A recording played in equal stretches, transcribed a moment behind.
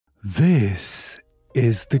This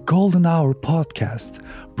is the Golden Hour podcast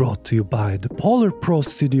brought to you by the Polar Pro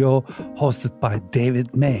Studio, hosted by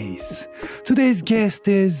David Mays. Today's guest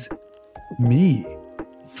is me,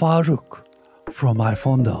 Faruk from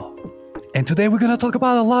iPhonedo. And today we're going to talk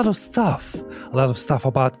about a lot of stuff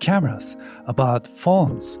about cameras, about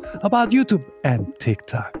phones, about YouTube and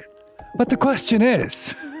TikTok. But the question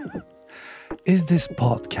is this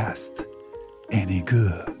podcast any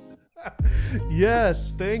good?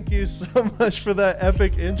 Yes, thank you so much for that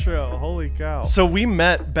epic intro. Holy cow. So we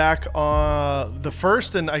met back on the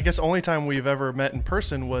first and I guess only time we've ever met in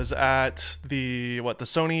person was at the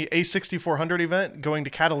Sony A6400 event going to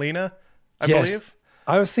Catalina, I believe.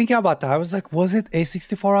 I was thinking about that. I was like, was it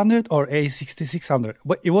A6400 or A6600?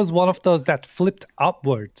 But it was one of those that flipped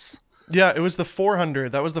upwards. Yeah, it was the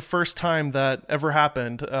 400. That was the first time that ever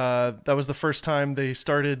happened. That was the first time they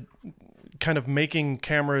started kind of making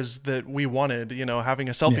cameras that we wanted, having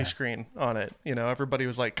a selfie screen on it. Everybody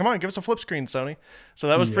was like, come on, give us a flip screen, Sony. So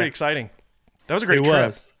that was pretty exciting. That was a great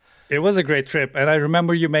trip. It was a great trip. And I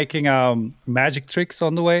remember you making magic tricks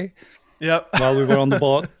on the way. Yep. While we were on the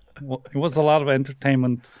boat. It was a lot of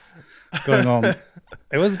entertainment going on.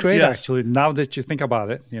 It was great, actually, now that you think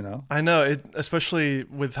about it, I know, especially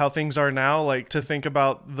with how things are now, like to think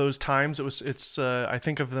about those times, I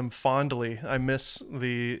think of them fondly. I miss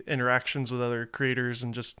the interactions with other creators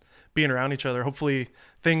and just being around each other. Hopefully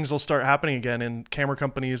things will start happening again and camera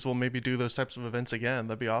companies will maybe do those types of events again.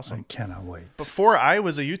 That'd be awesome. I cannot wait. Before I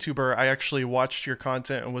was a YouTuber, I actually watched your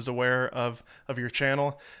content and was aware of your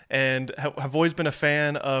channel and have always been a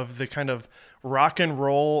fan of the kind of rock and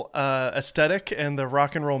roll aesthetic and the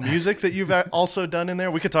rock and roll music that you've also done in there.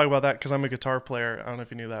 We could talk about that because I'm a guitar player. I don't know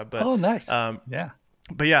if you knew that, but nice.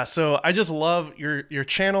 But yeah, so I just love your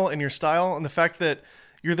channel and your style and the fact that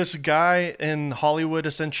you're this guy in Hollywood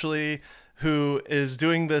essentially who is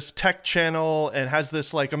doing this tech channel and has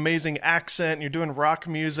this like amazing accent. And you're doing rock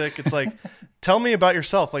music. It's like, tell me about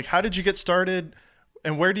yourself. Like, how did you get started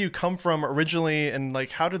and where do you come from originally? And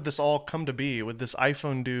like, how did this all come to be with this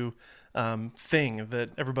iPhonedo thing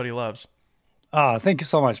that everybody loves? Thank you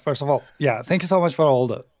so much. First of all, thank you so much for all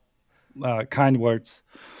the kind words.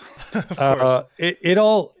 Of course. It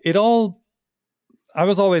all. I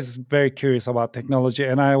was always very curious about technology,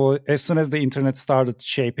 and as soon as the internet started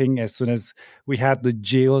shaping, as soon as we had the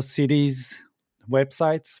GeoCities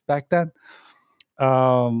websites back then,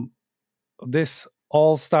 this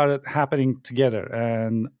all started happening together.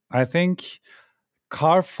 And I think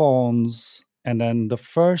car phones and then the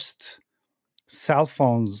first cell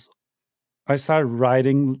phones, I started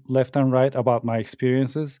writing left and right about my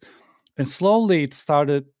experiences, and slowly it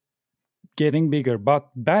started getting bigger. But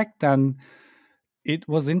back then, it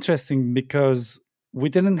was interesting because we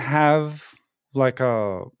didn't have like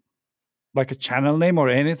a channel name or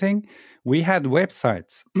anything. We had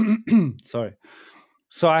websites. Sorry.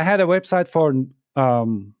 So I had a website for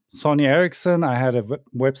Sony Ericsson. I had a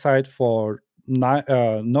website for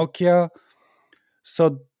Nokia.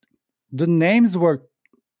 So the names were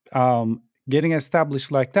getting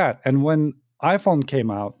established like that. And when iPhone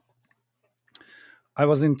came out, I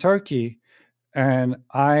was in Turkey and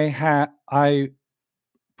I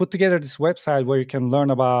put together this website where you can learn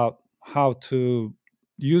about how to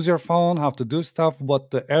use your phone, how to do stuff, what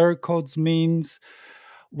the error codes means,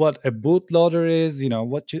 what a bootloader is,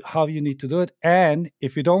 how you need to do it. And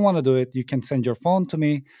if you don't want to do it, you can send your phone to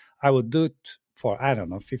me. I would do it for, I don't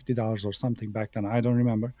know, $50 or something back then. I don't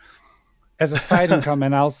remember. As a side income,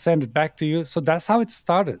 and I'll send it back to you. So that's how it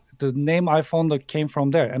started. The name iPhonedo came from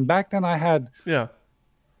there. And back then I had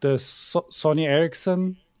the Sony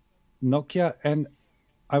Ericsson, Nokia, and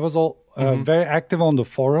I was all very active on the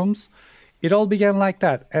forums. It all began like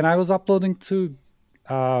that. And I was uploading to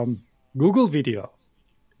Google Video.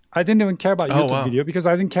 I didn't even care about YouTube video because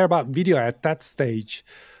I didn't care about video at that stage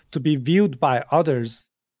to be viewed by others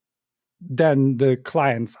than the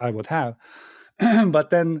clients I would have. But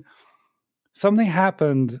then something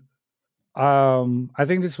happened. I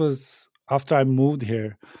think this was after I moved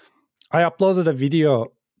here. I uploaded a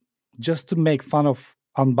video just to make fun of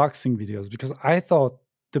unboxing videos because I thought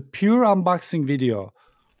the pure unboxing video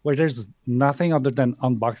where there's nothing other than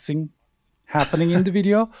unboxing happening in the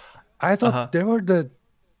video, I thought they were the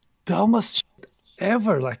dumbest shit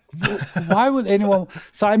ever. Like, why would anyone?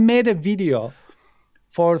 So I made a video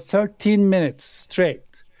for 13 minutes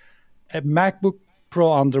straight, a MacBook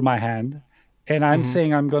Pro under my hand, and I'm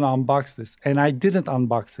saying I'm going to unbox this. And I didn't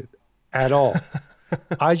unbox it at all.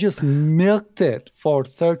 I just milked it for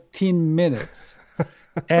 13 minutes.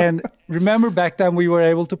 And remember back then we were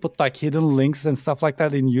able to put like hidden links and stuff like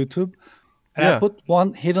that in YouTube. And I Yeah. put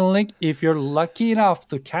one hidden link. If you're lucky enough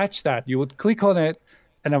to catch that, you would click on it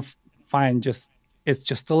and then find just it's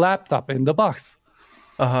just a laptop in the box.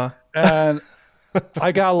 Uh-huh. And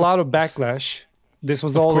I got a lot of backlash. This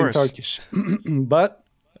was Of all in course. Turkish, but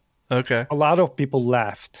Okay. a lot of people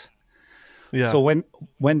laughed. Yeah. So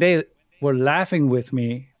when they were laughing with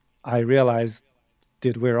me, I realized,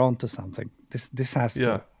 dude, we're onto something. This has Yeah.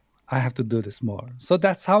 to. I have to do this more. So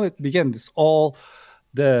that's how it began. This all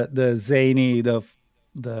the zany, the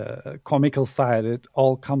comical side. It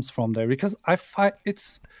all comes from there because I find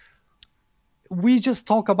it's we just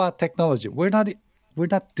talk about technology. We're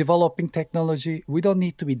not developing technology. We don't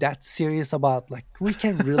need to be that serious about like we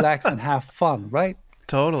can relax and have fun, right?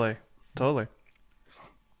 Totally. Totally.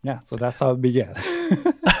 Yeah. So that's how it began.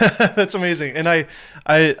 That's amazing. And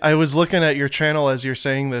I was looking at your channel as you're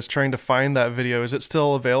saying this, trying to find that video. Is it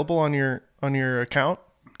still available on your account?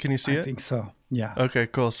 Can you see I it? think so. Yeah. Okay,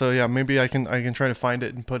 cool. So yeah, maybe I can try to find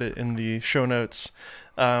it and put it in the show notes.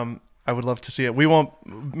 I would love to see it. We won't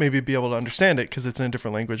maybe be able to understand it because it's in a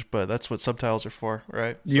different language, but that's what subtitles are for,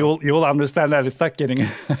 right? So You'll understand that it's not getting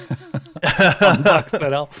unboxed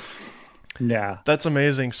at all. Yeah. that's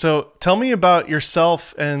amazing. So tell me about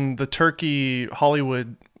yourself and the Turkey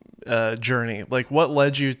Hollywood journey. Like, what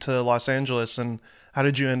led you to Los Angeles, and how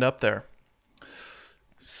did you end up there?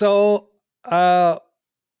 So I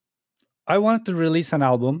wanted to release an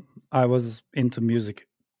album. I was into music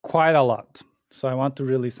quite a lot. So I want to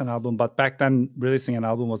release an album, but back then releasing an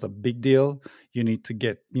album was a big deal. You need to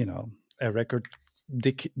get, a record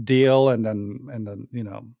deal and then,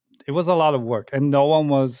 it was a lot of work and no one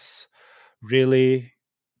was really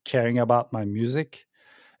caring about my music.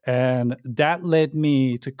 And that led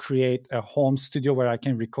me to create a home studio where I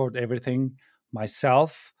can record everything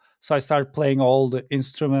myself. So I started playing all the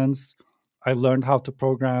instruments. I learned how to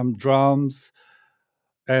program drums.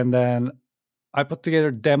 And then I put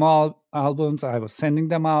together demo albums. I was sending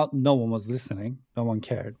them out. No one was listening. No one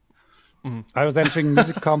cared. Mm. I was entering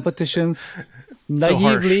music competitions So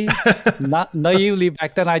harsh. naively. Not naively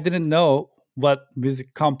back then. I didn't know what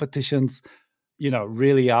music competitions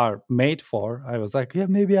really are made for. I was like, yeah,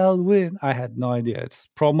 maybe I'll win. I had no idea. It's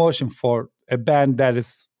promotion for a band that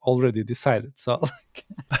is already decided. So,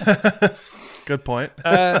 Good point.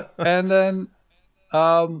 and then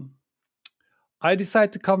um, I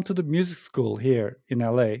decided to come to the music school here in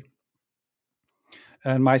LA.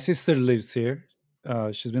 And my sister lives here.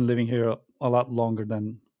 She's been living here a lot longer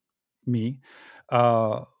than me.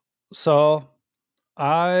 Uh, so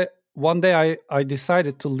I one day I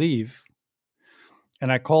decided to leave,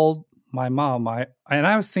 and I called my mom. I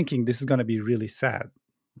was thinking this is gonna be really sad.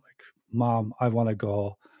 Like, mom, I want to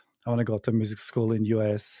go. I want to go to music school in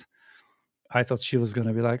US. I thought she was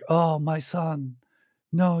gonna be like, oh, my son,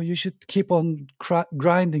 no, you should keep on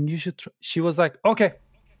grinding. You should. She was like, okay,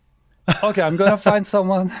 okay, I'm gonna find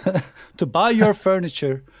someone to buy your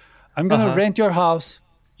furniture. I'm Uh gonna huh. rent your house.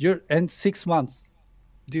 You're in 6 months,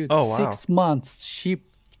 dude. Oh wow. 6 months. She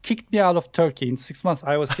kicked me out of Turkey in 6 months.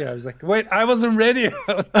 I was here. I was like, wait, I wasn't ready.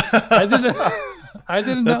 I didn't. I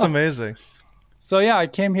didn't That's know. amazing. So yeah, I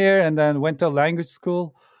came here and then went to language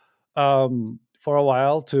school for a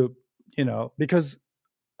while to, because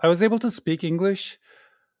I was able to speak English.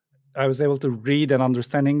 I was able to read and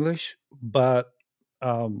understand English, but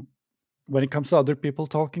um, when it comes to other people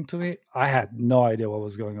talking to me, I had no idea what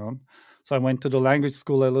was going on. So I went to the language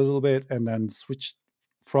school a little bit and then switched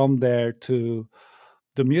from there to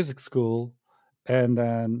the music school, and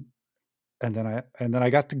then I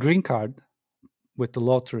got the green card with the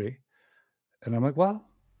lottery, and I'm like, well,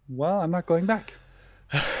 I'm not going back.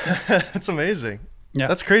 That's amazing. Yeah,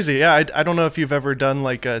 That's crazy. Yeah, I don't know if you've ever done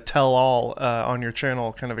like a tell all on your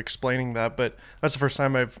channel, kind of explaining that, but that's the first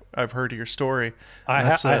time I've heard of your story. And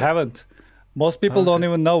that's I haven't. Most people don't okay.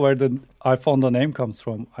 even know where the iPhonedo name comes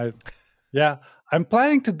from. Yeah, I'm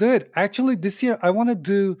planning to do it. Actually, this year I want to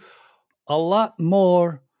do a lot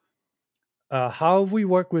more. How we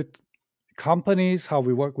work with companies, how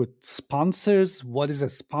we work with sponsors, what is a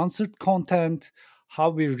sponsored content, how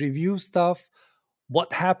we review stuff,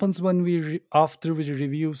 what happens when after we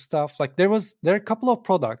review stuff. Like there are a couple of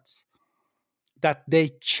products that they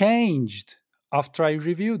changed after I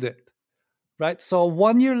reviewed it, right? So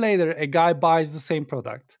 1 year later, a guy buys the same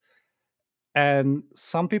product, and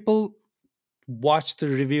some people watch the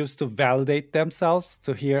reviews to validate themselves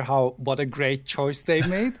to hear how what a great choice they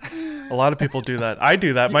made. A lot of people do that. I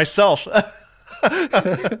do that myself.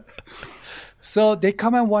 So they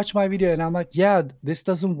come and watch my video, and I'm like, yeah, this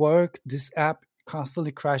doesn't work. This app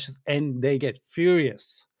constantly crashes, and they get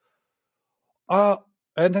furious. Uh,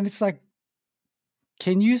 and then it's like,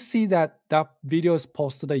 can you see that video is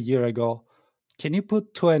posted a year ago? can you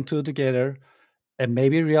put two and two together and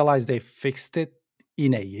maybe realize they fixed it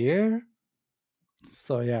in a year?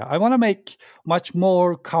 So yeah, I want to make much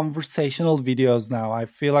more conversational videos now. I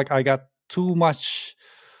feel like I got too much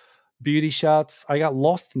beauty shots. I got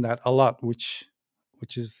lost in that a lot, which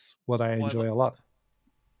is what I Well, enjoy a lot.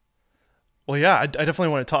 Well, yeah, I definitely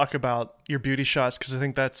want to talk about your beauty shots because I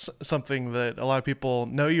think that's something that a lot of people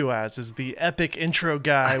know you as, is the epic intro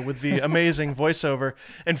guy with the amazing voiceover.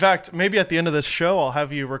 In fact, maybe at the end of this show, I'll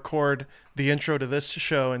have you record the intro to this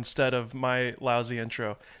show instead of my lousy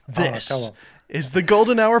intro. Come This on. is the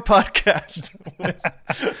Golden Hour Podcast.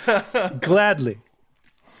 Gladly.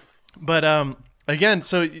 But again,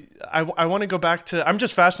 so I want to go back to, I'm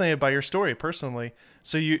just fascinated by your story personally.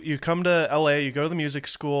 So you come to LA, you go to the music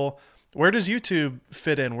school. Where does YouTube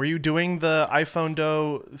fit in? Were you doing the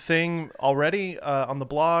iPhonedo thing already on the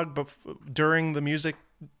blog during the music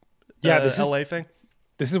Yeah, LA thing?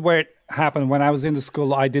 this is where it happened. When I was in the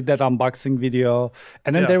school, I did that unboxing video,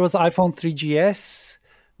 and then Yeah. there was iPhone 3GS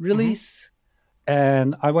release,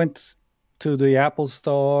 and I went to the Apple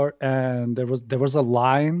store, and there was a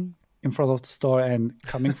line in front of the store. And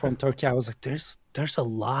coming from Turkey, I was like, "There's a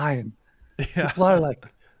line. Yeah.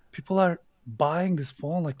 People are buying this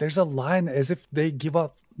phone. Like, there's a line, as if they give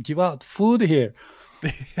out food here."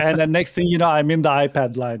 And the next thing you know, I'm in the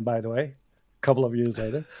iPad line. By the way, a couple of years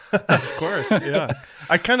later. Of course, yeah.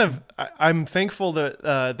 I'm thankful that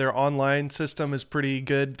their online system is pretty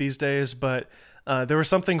good these days, but there was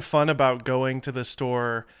something fun about going to the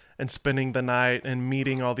store and spending the night and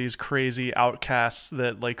meeting all these crazy outcasts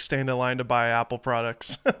that like stand in line to buy Apple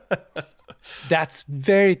products. That's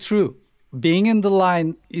very true. Being in the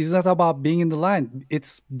line is not about being in the line.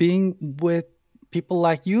 It's being with people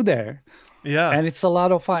like you there. Yeah. And it's a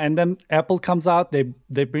lot of fun. And then Apple comes out,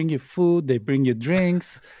 they bring you food, they bring you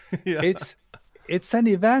drinks. Yeah. It's an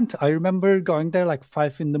event. I remember going there like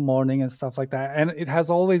 5 in the morning and stuff like that. And it has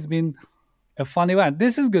always been a fun event.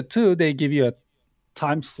 This is good too. They give you a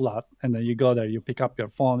time slot, and then you go there, you pick up your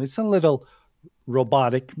phone. It's a little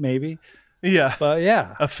robotic maybe, Yeah. but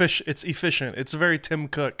yeah, It's efficient. It's a very Tim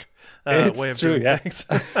Cook it's way of true. doing Yeah. things.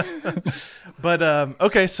 But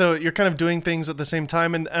okay, so you're kind of doing things at the same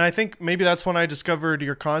time, and I think maybe that's when I discovered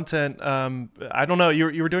your content. I don't know,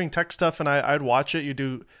 you were doing tech stuff, and I'd watch it. You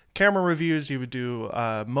do camera reviews, you would do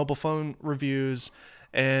mobile phone reviews,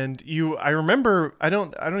 and I remember, I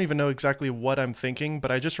don't even know exactly what I'm thinking, but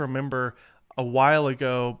I just remember a while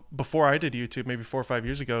ago, before I did YouTube, maybe 4 or 5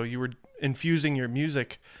 years ago, you were infusing your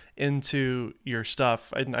music into your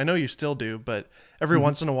stuff. I know you still do, but every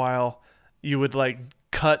once in a while you would like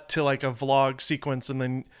cut to like a vlog sequence, and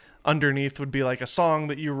then underneath would be like a song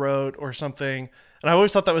that you wrote or something. And I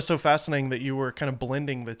always thought that was so fascinating that you were kind of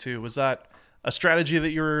blending the two. Was that a strategy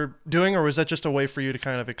that you were doing, or was that just a way for you to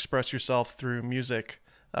kind of express yourself through music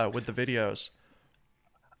with the videos?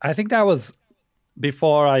 I think that was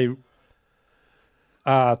before I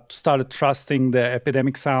started trusting the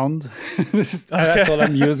epidemic sound. That's what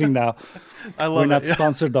I'm using now. I love We're it. not Yeah.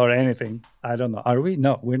 sponsored or anything. I don't know. Are we?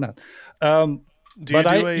 No, we're not. Do you but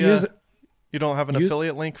do I use you don't have an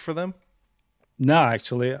affiliate link for them? no,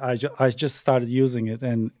 actually, I just started using it,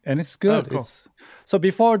 and it's good. Oh, cool. So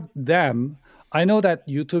before them, I know that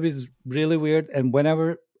YouTube is really weird, and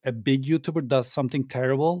whenever a big YouTuber does something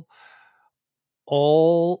terrible,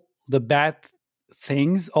 all the bad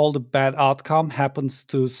things, all the bad outcome happens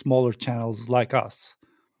to smaller channels like us.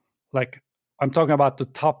 Like, I'm talking about the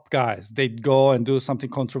top guys. They'd go and do something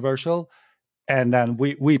controversial, and then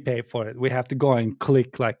we pay for it. We have to go and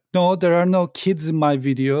click like, no, there are no kids in my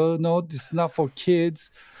video. No, this is not for kids.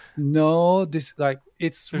 No, this, like,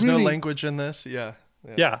 it's There's really no language in this. Yeah.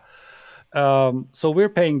 yeah. So we're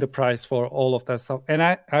paying the price for all of that stuff. And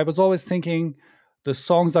I was always thinking the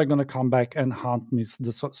songs are going to come back and haunt me.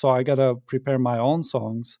 So I got to prepare my own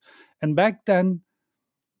songs. And back then,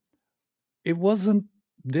 it wasn't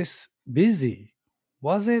this busy,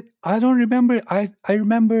 was it? I don't remember. I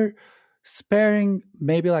remember sparing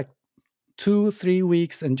maybe like 2 3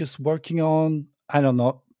 weeks and just working on, I don't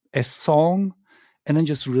know, a song, and then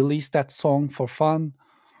just release that song for fun.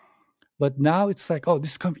 But now it's like, oh,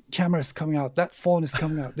 this camera is coming out, that phone is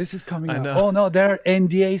coming out, this is coming I out. know. Oh no, there are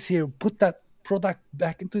NDAs here. Put that product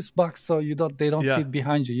back into its box so they don't Yeah. see it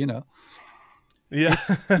behind you. Yeah.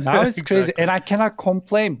 Now it's crazy, Exactly. and I cannot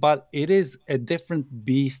complain, but it is a different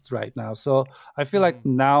beast right now. So I feel like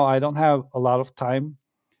now I don't have a lot of time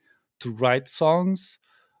to write songs.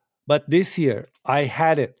 But this year I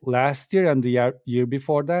had it. Last year and the year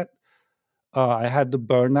before that, I had the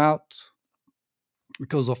burnout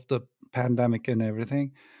because of the pandemic and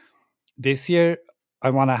everything. This year I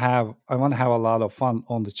want to have a lot of fun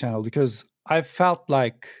on the channel, because I felt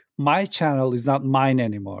like my channel is not mine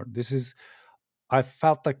anymore. I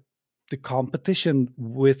felt like the competition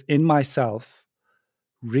within myself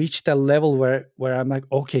reached a level where I'm like,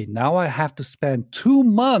 okay, now I have to spend 2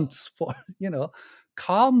 months for,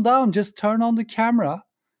 calm down, just turn on the camera,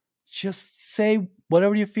 just say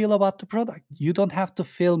whatever you feel about the product. You don't have to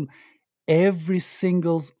film every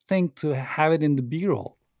single thing to have it in the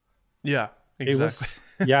b-roll. Yeah, It exactly. was,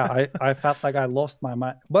 yeah, I felt like I lost my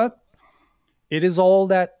mind. But it is all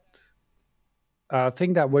that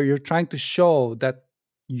thing that where you're trying to show that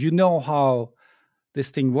you know how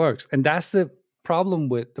this thing works. And that's the problem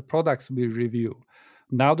with the products we review.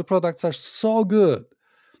 Now the products are so good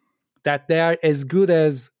that they are as good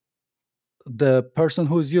as the person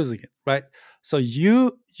who's using it, right? So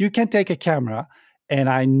you can take a camera, and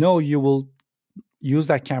I know you will use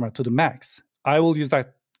that camera to the max. I will use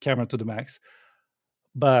that camera to the max,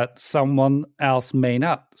 but someone else may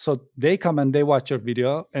not. So they come and they watch your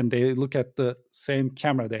video and they look at the same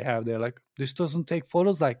camera they have. They're like, this doesn't take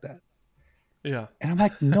photos like that. Yeah. And I'm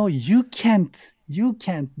like, no, you can't. You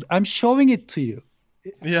can't. I'm showing it to you.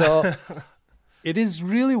 So Yeah. it is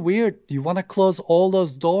really weird. You want to close all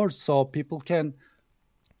those doors so people can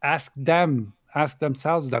ask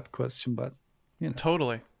themselves that question. But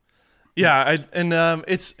Totally. yeah, Yeah,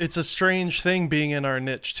 it's a strange thing being in our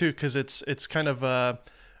niche too, because it's kind of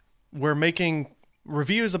we're making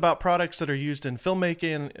reviews about products that are used in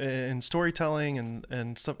filmmaking and storytelling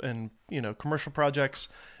and stuff and commercial projects,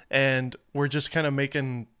 and we're just kind of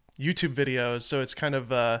making YouTube videos. So it's kind of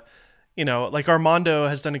like Armando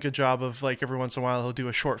has done a good job of, like, every once in a while he'll do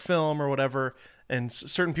a short film or whatever, and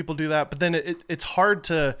certain people do that, but then it's hard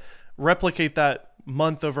to replicate that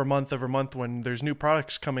month over month over month when there's new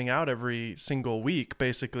products coming out every single week,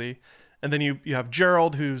 basically. And then you have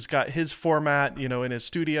Gerald, who's got his format, in his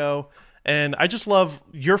studio. And I just love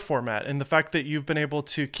your format and the fact that you've been able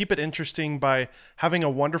to keep it interesting by having a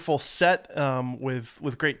wonderful set,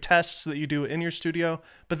 with great tests that you do in your studio.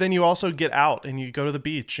 But then you also get out and you go to the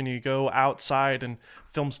beach and you go outside and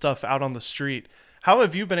film stuff out on the street. How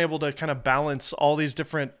have you been able to kind of balance all these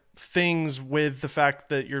different things with the fact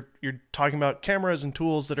that you're talking about cameras and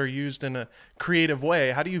tools that are used in a creative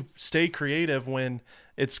way? How do you stay creative when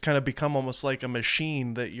it's kind of become almost like a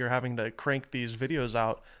machine that you're having to crank these videos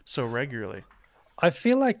out so regularly? I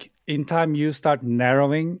feel like in time you start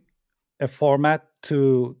narrowing a format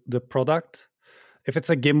to the product. If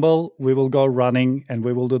it's a gimbal, we will go running and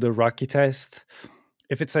we will do the Rocky test.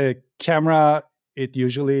 If it's a camera, it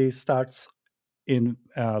usually starts in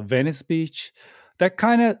Venice Beach. That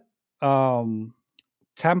kind of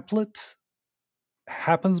template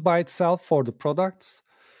happens by itself for the products.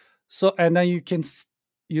 So, and then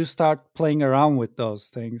you start playing around with those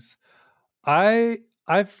things. I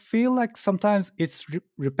feel like sometimes it's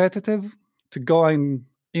repetitive to go and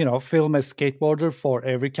film a skateboarder for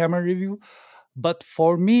every camera review, but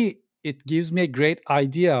for me it gives me a great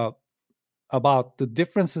idea about the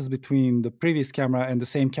differences between the previous camera and the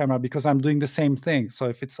same camera because I'm doing the same thing. So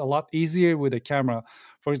if it's a lot easier with a camera,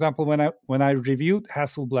 for example, when I reviewed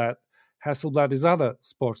Hasselblad is not a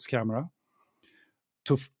sports camera.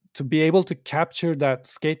 To be able to capture that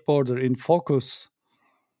skateboarder in focus,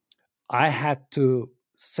 I had to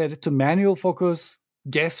set it to manual focus.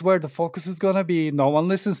 Guess where the focus is gonna be? No one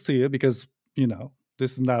listens to you because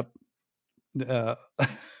this is not. Uh,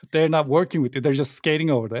 they're not working with you. They're just skating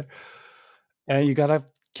over there, and you gotta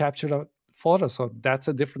capture the photo. So that's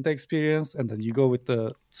a different experience. And then you go with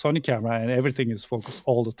the Sony camera, and everything is focused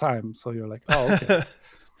all the time. So you're like, oh, okay.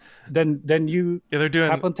 Then you Yeah, they're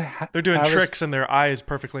doing happen to they're doing have tricks and their eyes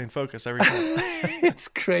perfectly in focus every time. it's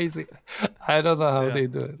crazy. I don't know how Yeah. they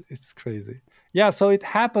do it. It's crazy. Yeah, so it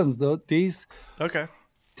happens though. These Okay.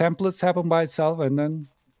 templates happen by itself, and then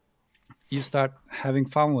you start having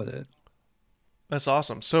fun with it. That's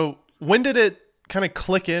awesome. So when did it kind of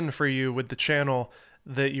click in for you with the channel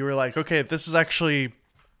that you were like, okay, this is actually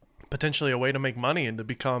potentially a way to make money and to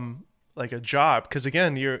become like a job? Because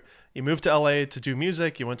again, you moved to LA to do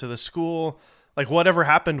music. You went to the school. Like, whatever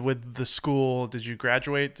happened with the school? Did you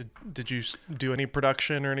graduate? Did you do any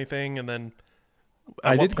production or anything? And then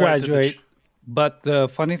at I what did point did the graduate, but the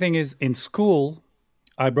funny thing is, in school,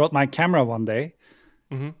 I brought my camera one day,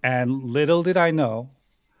 Mhm. and little did I know,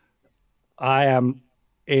 I am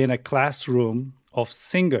in a classroom of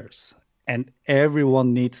singers, and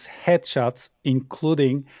everyone needs headshots,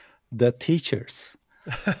 including the teachers.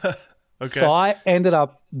 So Okay. I ended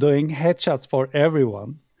up doing headshots for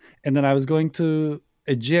everyone. And then I was going to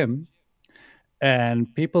a gym,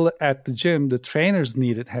 and people at the gym, the trainers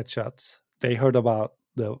needed headshots. They heard about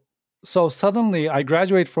the so suddenly I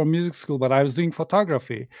graduated from music school, but I was doing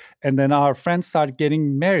photography, and then our friends started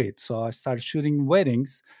getting married, so I started shooting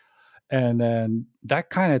weddings, and then that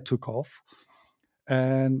kind of took off.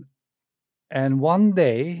 And one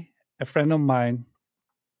day, a friend of mine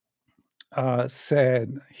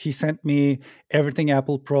said he sent me everything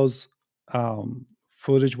Apple Pro's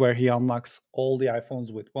footage where he unlocks all the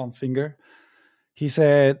iPhones with one finger. He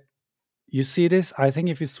said, "You see this? I think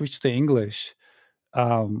if you switch to English,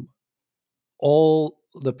 um, all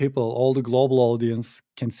the people, all the global audience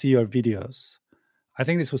can see your videos." I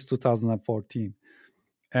think this was 2014.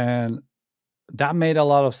 And that made a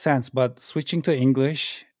lot of sense. But switching to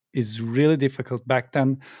English is really difficult. Back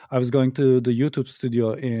then, I was going to the YouTube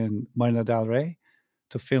studio in Marina del Rey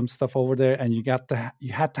to film stuff over there, and you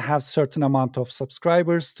had to have certain amount of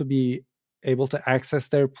subscribers to be able to access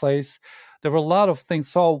their place. There were a lot of things.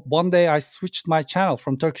 So one day I switched my channel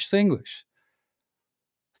from Turkish to English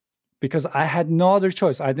because I had no other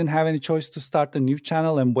choice. I didn't have any choice to start a new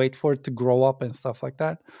channel and wait for it to grow up and stuff like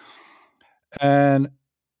that. And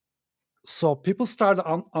so people started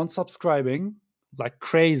unsubscribing like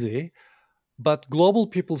crazy, but global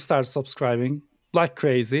people started subscribing like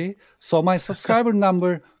crazy. So my subscriber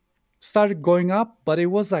number started going up, but it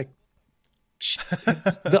was like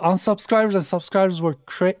the unsubscribers and subscribers were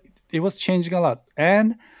it was changing a lot.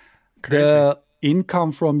 And Crazy. the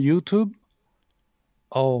income from YouTube,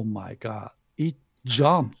 oh my God, it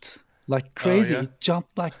jumped like crazy. Yeah? It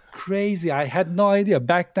jumped like crazy. I had no idea.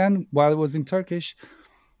 Back then, while I was in Turkish,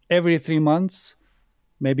 every 3 months,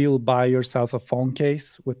 maybe you'll buy yourself a phone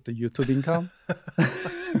case with the YouTube income.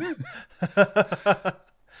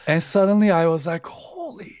 And suddenly I was like,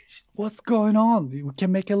 holy, what's going on? We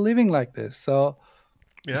can make a living like this. So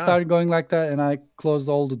it started going like that, and I closed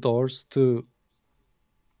all the doors to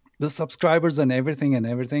the subscribers and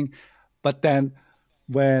everything. But then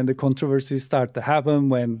when the controversies started to happen,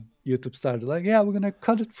 when YouTube started like, yeah, we're going to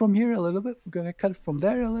cut it from here a little bit, we're going to cut it from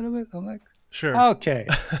there a little bit. I'm like, Sure. okay,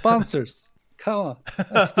 sponsors, come on,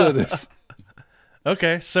 let's do this.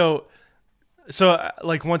 Okay, so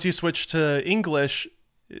like once you switched to English,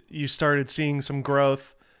 you started seeing some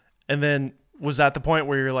growth, and then was that the point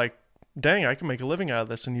where you're like, dang, I can make a living out of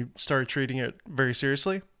this, and you started treating it very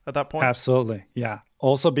seriously at that point? Absolutely, yeah.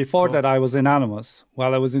 Also, before that, I was anonymous.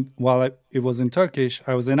 It was in Turkish,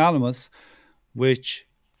 I was anonymous, which,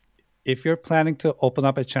 if you're planning to open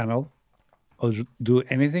up a channel or do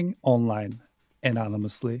anything online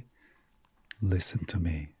anonymously, listen to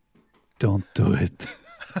me. Don't do it.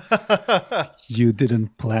 You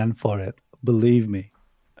didn't plan for it. Believe me.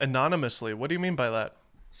 Anonymously? What do you mean by that?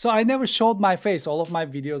 So I never showed my face. All of my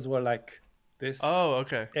videos were like this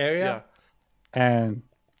okay. area. Yeah.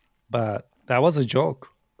 But that was a joke.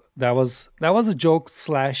 That was a joke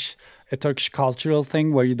slash a Turkish cultural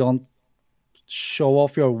thing where you don't show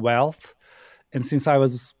off your wealth. And since I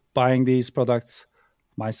was buying these products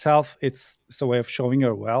myself, it's a way of showing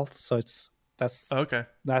your wealth. So that's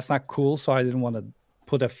not cool. So I didn't want to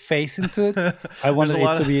put a face into it. I wanted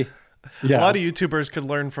it to be. Yeah. A lot of YouTubers could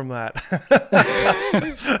learn from that.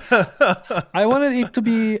 I wanted it to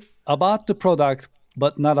be about the product,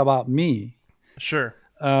 but not about me. Sure.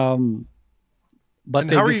 But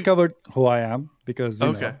they discovered who I am because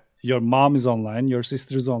you know, your mom is online, your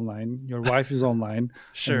sister is online, your wife is online.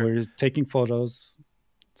 Sure. And we're taking photos.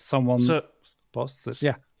 Someone posts it.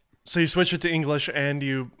 Yeah. So you switched it to English and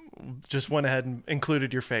you just went ahead and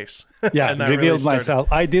included your face. Yeah, and revealed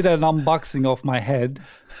myself. I did an unboxing of my head.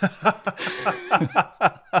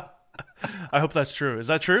 I hope that's true. Is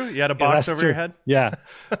that true? You had a box over your head? Yeah.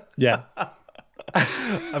 Yeah.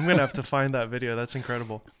 I'm going to have to find that video. That's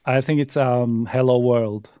incredible. I think it's Hello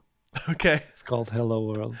World. Okay. It's called Hello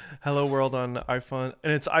World. Hello World on iPhone.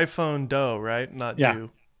 And it's iPhonedo, right? Not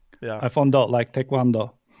do. Yeah. iPhonedo, like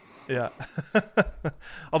Taekwondo. Yeah.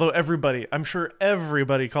 Although I'm sure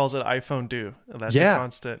everybody calls it iPhonedo. That's a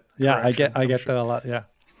constant. Yeah, I get that a lot. Yeah.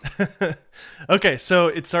 Okay, so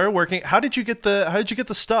it started working. How did you get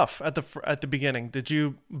the stuff at the beginning? Did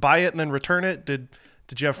you buy it and then return it? Did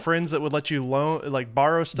you have friends that would let you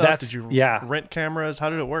borrow stuff? Did you rent cameras? How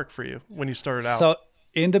did it work for you when you started out? So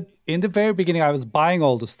in the very beginning, I was buying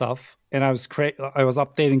all the stuff and I was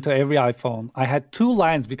updating to every iPhone. I had 2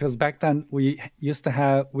 lines because back then we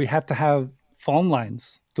had to have phone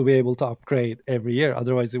lines to be able to upgrade every year.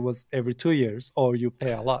 Otherwise, it was every 2 years, or you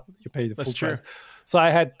pay a lot. You pay the full price. So I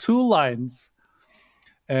had 2 lines,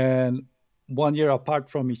 and 1 year apart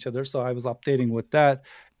from each other. So I was updating with that.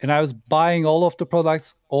 And I was buying all of the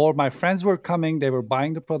products, or my friends were coming. They were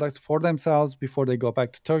buying the products for themselves before they go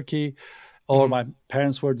back to Turkey, or my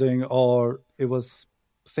parents were doing, or it was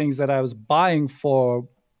things that I was buying for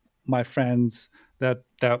my friends that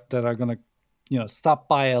are gonna, stop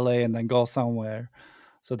by LA and then go somewhere.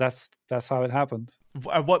 So that's how it happened.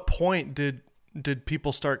 At what point did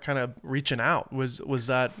people start kind of reaching out? Was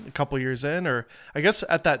that a couple years in, or I guess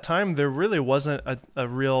at that time there really wasn't a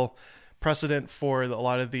real precedent for a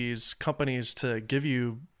lot of these companies to give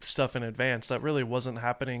you stuff in advance. That really wasn't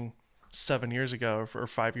happening 7 years ago or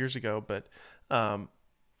 5 years ago. But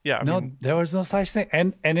yeah, I No, mean, there was no such thing.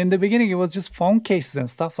 And in the beginning, it was just phone cases and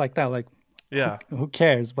stuff like that. Like, yeah, who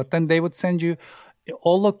cares? But then they would send you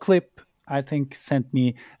Olo Clip. I think sent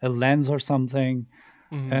me a lens or something,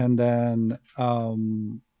 mm-hmm. and then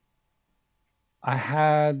I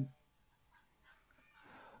had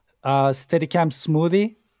Steadicam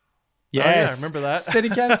Smoothie. Oh yeah, I Yes, remember that.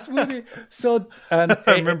 Steadicam Smoothie. So an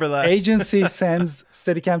I remember that. agency sends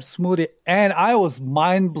Steadicam Smoothie, and I was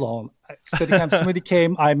mind blown. Steadicam Smoothie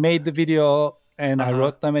came. I made the video, and I Uh-huh.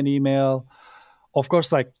 wrote them an email. Of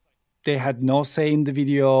course, like they had no say in the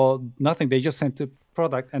video, nothing. They just sent the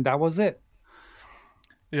product, and that was it.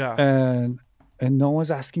 Yeah. And no one's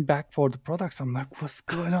asking back for the products. I'm like, what's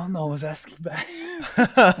going on? No one's asking back.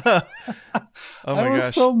 Oh I my was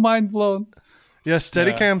gosh. so mind blown. Yeah, Yeah.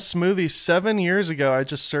 Steadicam Smoothie 7 years ago. I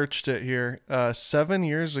just searched it here. 7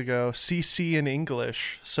 years ago, CC in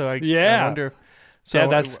English. So I Yeah. wonder. Yeah,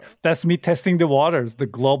 So that's me testing the waters, the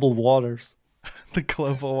global waters. the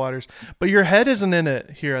global waters, but your head isn't in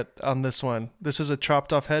it here on this one. This is a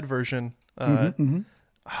chopped off head version. Hmm.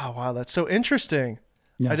 Oh wow, that's so interesting.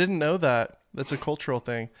 I Yeah. didn't know that. That's a cultural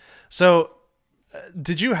thing. So,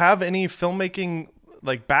 did you have any filmmaking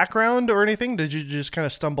like background or anything? Did you just kind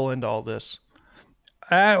of stumble into all this?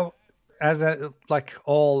 Uh, like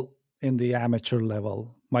all in the amateur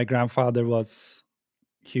level, my grandfather was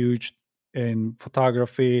huge in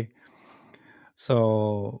photography.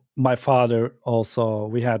 So my father also,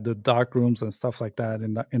 we had the dark rooms and stuff like that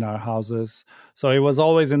in our houses. So it was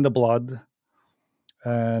always in the blood,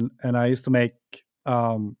 and I used to make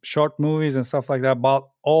short movies and stuff like that, but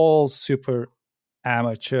all super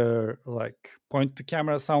amateur. Like point the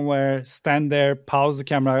camera somewhere, stand there, pause the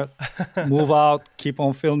camera, move out, keep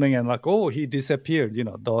on filming, and like, oh, he disappeared.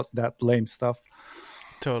 That lame stuff.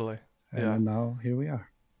 Totally. And Yeah. then now here we are.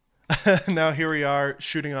 Now here we are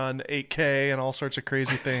shooting on 8K and all sorts of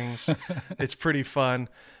crazy things. It's pretty fun.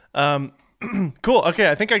 Um, cool. Okay,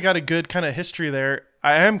 I think I got a good kind of history there.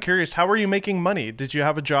 I am curious, how were you making money? Did you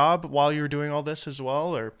have a job while you were doing all this as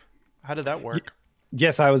well, or how did that work?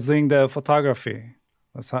 Yes, I was doing the photography.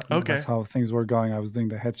 That's Okay. how things were going. I was doing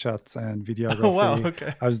the headshots and Oh wow. videography.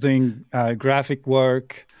 Okay. I was doing graphic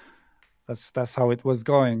work. That's how it was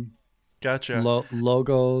going. Gotcha.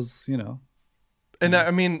 Logos, And Yeah.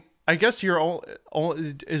 I mean, I guess you're all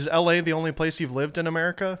is LA the only place you've lived in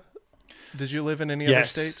America? Did you live in any other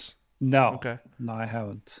Yes. states? No, Okay. no, I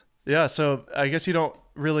haven't. Yeah, so I guess you don't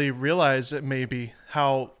really realize it maybe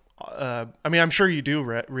how. I mean, I'm sure you do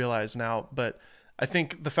realize now, but I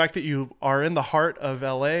think the fact that you are in the heart of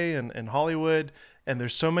LA and Hollywood, and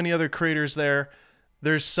there's so many other creators there.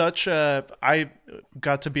 There's such a. I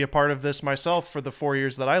got to be a part of this myself for the 4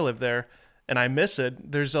 years that I lived there, and I miss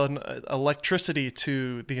it. There's an electricity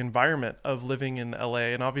to the environment of living in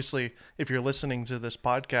LA, and obviously, if you're listening to this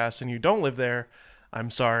podcast and you don't live there, I'm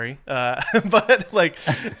sorry, but like,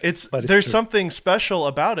 But it's there's true. something special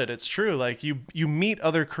about it. It's true. Like you meet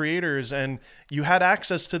other creators, and you had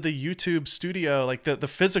access to the YouTube studio, like the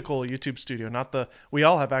physical YouTube studio, not the. We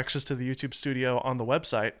all have access to the YouTube studio on the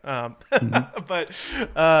website, Mhm. but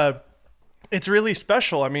uh, it's really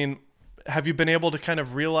special. I mean, have you been able to kind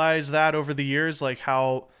of realize that over the years, like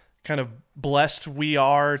how kind of blessed we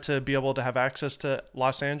are to be able to have access to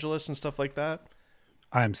Los Angeles and stuff like that?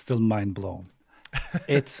 I'm still mind blown.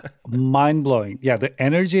 It's mind blowing. Yeah, the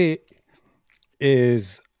energy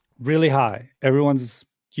is really high.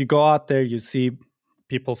 You go out there, you see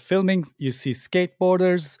people filming, you see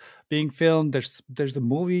skateboarders being filmed. There's a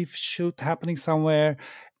movie shoot happening somewhere,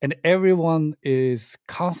 and everyone is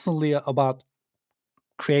constantly about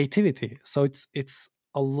creativity. So it's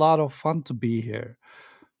a lot of fun to be here.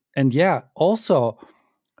 And yeah, also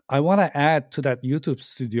I want to add to that YouTube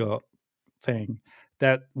studio thing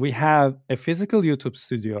that we have a physical YouTube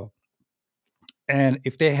studio. And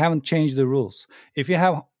if they haven't changed the rules, if you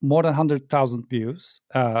have more than 100,000 views,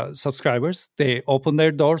 subscribers, they open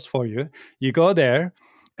their doors for you. You go there,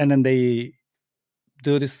 and then they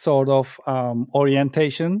do this sort of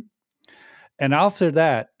orientation. And after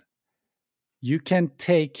that, you can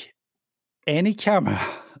take any camera,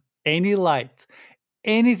 any light,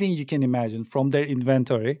 anything you can imagine from their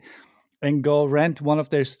inventory and go rent one of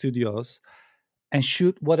their studios and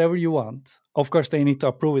shoot whatever you want. Of course, they need to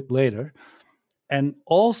approve it later. And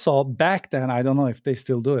also back then, I don't know if they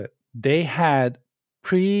still do it. They had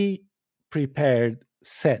prepared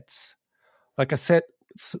sets, like a set.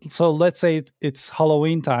 So let's say it's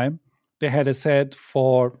Halloween time. They had a set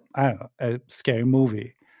for, I don't know, a scary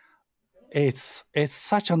movie. It's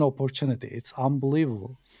such an opportunity. It's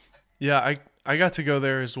unbelievable. Yeah, I got to go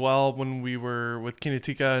there as well when we were with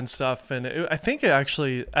Kinetica and stuff, and I think it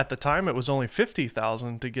actually at the time it was only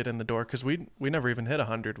 50,000 to get in the door because we never even hit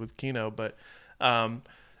 100 with Kino, but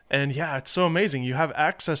and yeah, it's so amazing. You have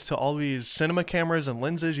access to all these cinema cameras and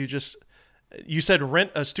lenses. You said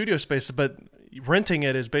rent a studio space, but renting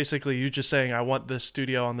it is basically you just saying I want this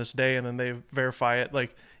studio on this day, and then they verify it.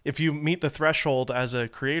 Like if you meet the threshold as a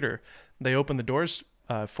creator, they open the doors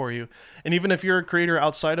for you. And even if you're a creator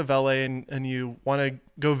outside of LA and you want to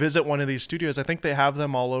go visit one of these studios, I think they have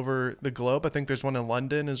them all over the globe. I think there's one in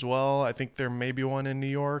London as well. I think there may be one in New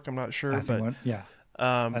York. I'm not sure. Yeah.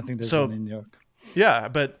 I think there's one in New York. Yeah,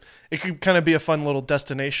 but it could kind of be a fun little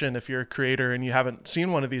destination if you're a creator and you haven't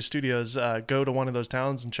seen one of these studios. Go to one of those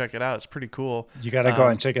towns and check it out. It's pretty cool. You got to go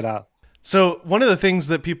and check it out. So one of the things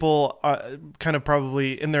that people kind of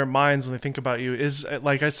probably in their minds when they think about you is,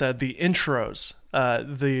 like I said, the intros,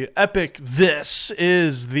 the epic, this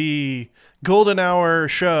is the Golden Hour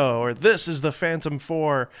show, or this is the Phantom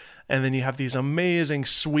 4. And then you have these amazing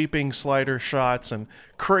sweeping slider shots and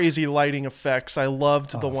crazy lighting effects. I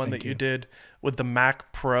loved the one that you did with the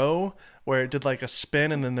Mac Pro, where it did like a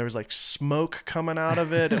spin and then there was like smoke coming out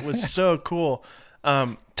of it. It was so cool.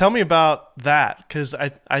 Tell me about that, because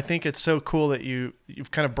I think it's so cool that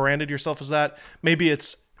you've kind of branded yourself as that. Maybe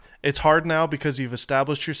it's hard now because you've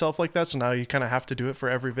established yourself like that, so now you kind of have to do it for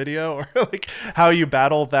every video, or like how you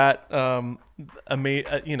battle that.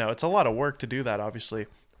 It's a lot of work to do that, obviously.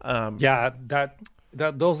 Yeah, that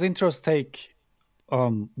those intros take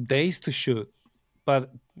days to shoot,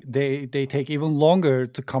 but they take even longer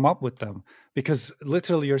to come up with them, because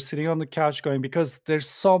literally you're sitting on the couch going, because there's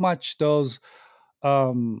so much those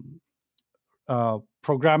programmable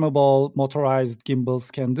motorized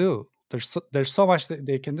gimbals can do. There's so much that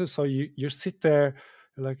they can do. So you sit there,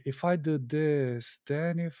 you're like, if I do this,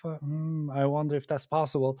 then if I wonder if that's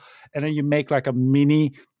possible, and then you make like a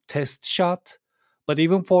mini test shot. But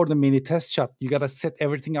even for the mini test shot, you gotta set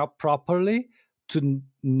everything up properly to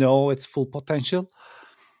know its full potential.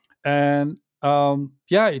 And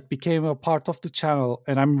it became a part of the channel,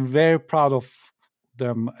 and I'm very proud of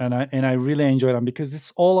them, and I really enjoy them, because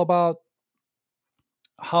it's all about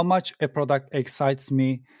how much a product excites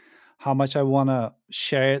me, how much I want to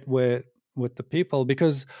share it with the people,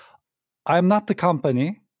 because I'm not the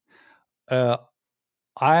company. I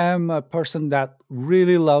am a person that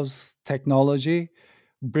really loves technology,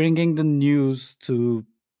 bringing the news to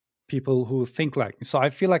people who think like me. So I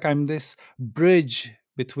feel like I'm this bridge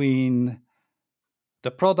between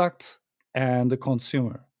the product and the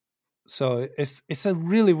consumer. So it's a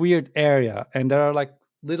really weird area, and there are like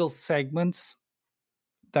little segments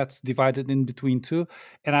that's divided in between two,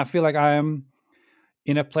 and I feel like I am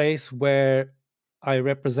in a place where I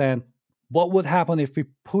represent what would happen if we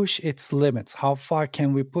push its limits. How far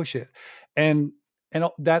can we push it? And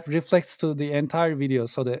that reflects to the entire video.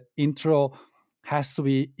 So the intro has to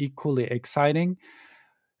be equally exciting.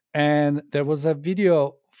 And there was a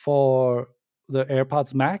video for the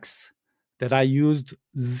AirPods Max that I used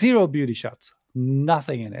 0 beauty shots,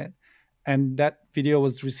 nothing in it. And that video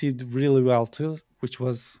was received really well too, which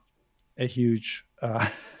was a huge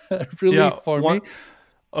relief for me.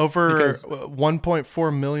 Over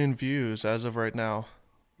 1.4 million views as of right now.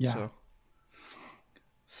 Yeah.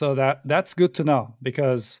 So that's good to know,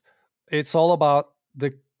 because it's all about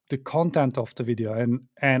the content of the video,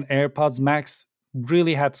 and AirPods Max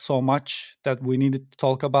really had so much that we needed to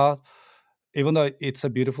talk about, even though it's a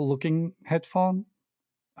beautiful looking headphone.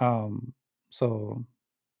 So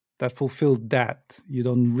that fulfilled that. You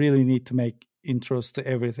don't really need to make intros to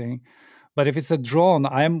everything. But if it's a drone,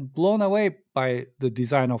 I'm blown away by the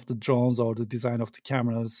design of the drones or the design of the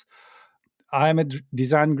cameras. I'm a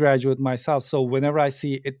design graduate myself, so whenever I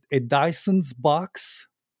see a Dyson's box,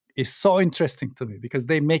 is so interesting to me, because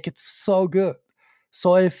they make it so good,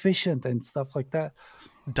 so efficient and stuff like that.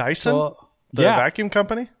 Dyson? The vacuum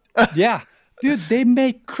company? Yeah. Dude, they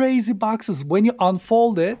make crazy boxes. When you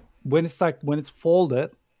unfold it, when it's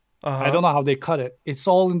folded, I don't know how they cut it. It's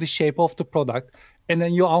all in the shape of the product. And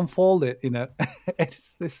then you unfold it and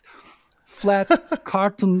it's this flat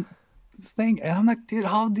carton thing. And I'm like, dude,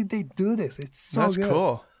 how did they do this? It's so good. That's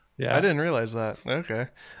cool. Yeah. I didn't realize that. Okay.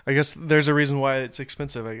 I guess there's a reason why it's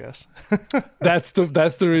expensive, I guess. That's the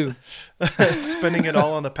reason. Spending it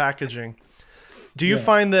all on the packaging. Do you Yeah.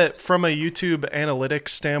 find that from a YouTube analytics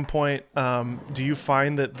standpoint, do you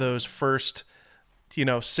find that those first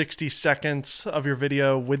 60 seconds of your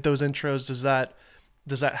video with those intros, does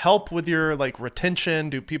that help with your like retention?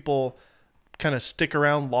 Do people kind of stick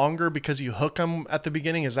around longer because you hook them at the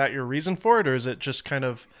beginning? Is that your reason for it, or is it just kind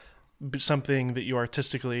of something that you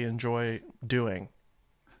artistically enjoy doing?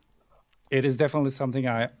 It is definitely something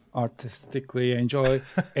I artistically enjoy,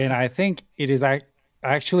 and I think it is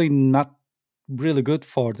actually not really good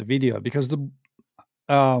for the video because the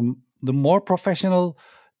more professional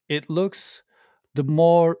it looks, the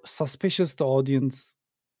more suspicious the audience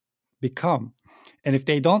become. And if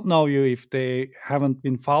they don't know you, if they haven't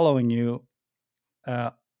been following you,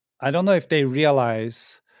 uh, I don't know if they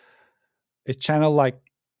realize a channel like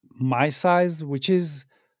my size, which is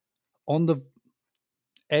on the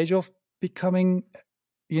edge of becoming,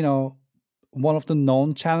 you know, one of the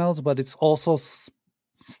known channels, but it's also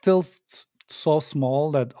still so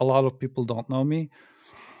small that a lot of people don't know me.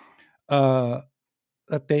 Uh,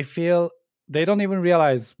 that they feel they don't even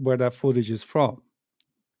realize where that footage is from.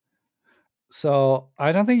 So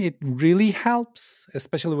I don't think it really helps,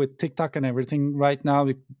 especially with TikTok and everything right now.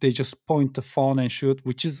 They just point the phone and shoot,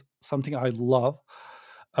 which is something I love.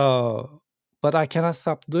 Uh, but I cannot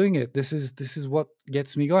stop doing it. This is what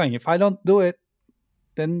gets me going. If I don't do it,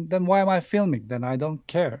 then why am I filming? Then I don't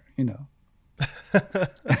care, you know.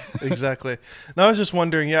 Exactly. Now I was just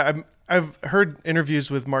wondering. Yeah, I've heard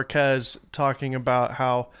interviews with Marquez talking about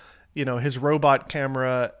how his robot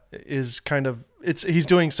camera is kind of he's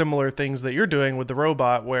doing similar things that you're doing with the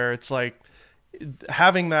robot, where it's like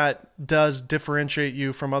having that does differentiate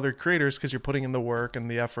you from other creators because you're putting in the work and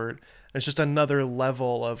the effort. It's just another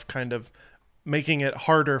level of kind of making it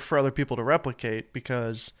harder for other people to replicate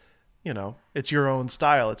because it's your own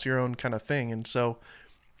style, it's your own kind of thing. And so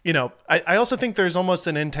I also think there's almost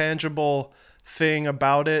an intangible thing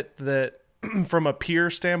about it that from a peer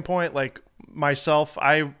standpoint, like myself,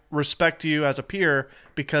 I respect you as a peer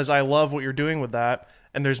because I love what you're doing with that.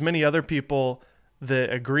 And there's many other people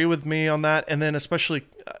that agree with me on that. And then especially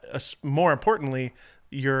more importantly,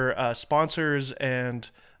 your sponsors and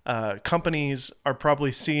companies are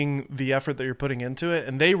probably seeing the effort that you're putting into it,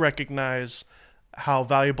 and they recognize how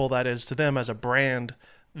valuable that is to them as a brand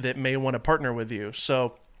that may want to partner with you.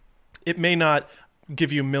 So it may not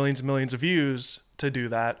give you millions and millions of views to do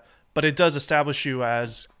that, but it does establish you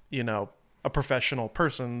as, a professional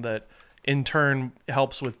person that in turn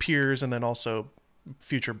helps with peers and then also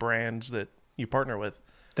future brands that you partner with.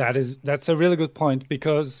 That's a really good point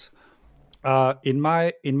because in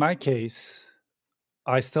my case,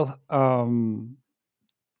 I still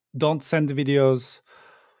don't send the videos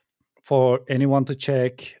for anyone to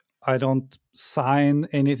check. I don't sign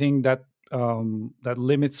anything that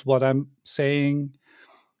limits what I'm saying.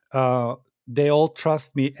 Uh, they all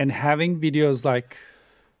trust me, and having videos like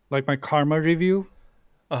my karma review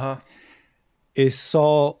Uh huh. is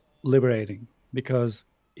so liberating because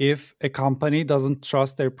if a company doesn't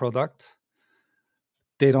trust their product,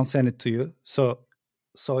 they don't send it to you. So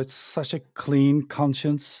it's such a clean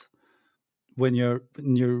conscience when you're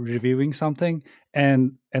reviewing something,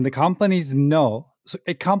 and the companies know. So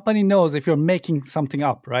a company knows if you're making something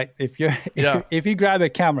up, right? If you're Yeah. if you grab a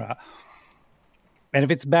camera and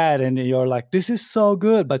if it's bad and you're like, this is so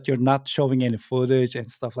good, but you're not showing any footage and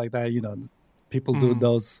stuff like that, people do Mm.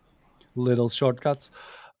 those little shortcuts.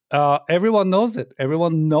 Everyone knows it.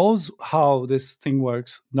 Everyone knows how this thing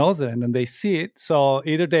works, knows it, and then they see it. So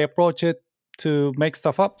either they approach it to make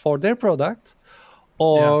stuff up for their product,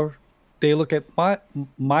 Yeah. or they look at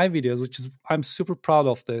my videos, which is I'm super proud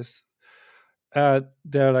of this.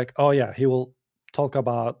 They're like, oh yeah, he will talk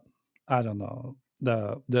about, I don't know,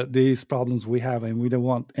 these problems we have, and we don't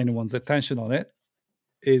want anyone's attention on it.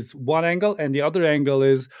 Is one angle, and the other angle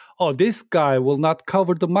is, oh, this guy will not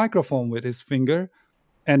cover the microphone with his finger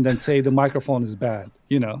and then say the microphone is bad.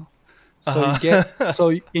 So you Uh get huh. so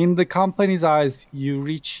in the company's eyes, you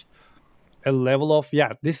reach a level of,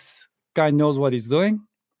 yeah, this guy knows what he's doing,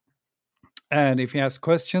 and if he has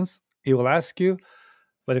questions, he will ask you.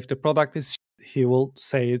 But if the product is shit, he will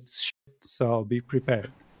say it's shit. So be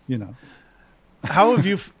prepared. How have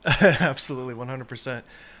you? Absolutely, 100%.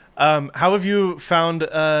 How have you found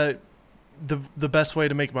the best way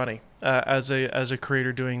to make money as a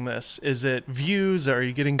creator doing this? Is it views? Are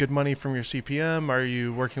you getting good money from your CPM? Are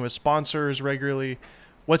you working with sponsors regularly?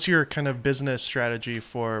 What's your kind of business strategy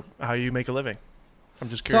for how you make a living? I'm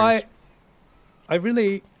just So curious. I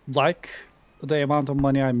really like the amount of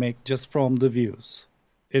money I make just from the views.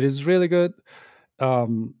 It is really good.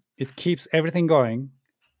 It keeps everything going.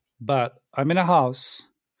 But I'm in a house.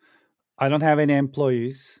 I don't have any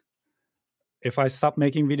employees. If I stop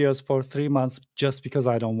making videos for 3 months just because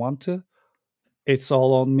I don't want to, it's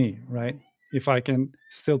all on me, right? If I can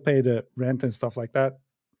still pay the rent and stuff like that,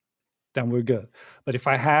 then we're good. But if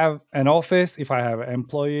I have an office, if I have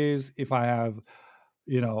employees, if I have,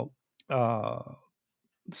 you know, uh,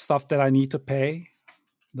 stuff that I need to pay,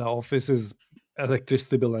 the office is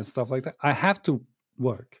electricity bill and stuff like that, I have to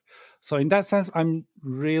work. So in that sense, I'm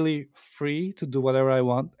really free to do whatever I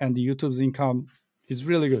want, and the YouTube's income is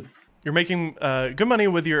really good. You're making good money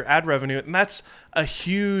with your ad revenue, and that's a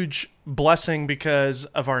huge blessing because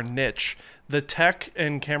of our niche. The tech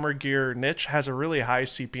and camera gear niche has a really high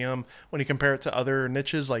CPM when you compare it to other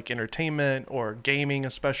niches like entertainment or gaming,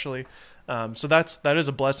 especially. So that is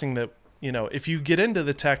a blessing that, you know, if you get into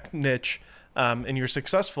the tech niche and you're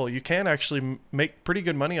successful, you can actually make pretty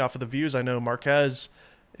good money off of the views. I know Marquez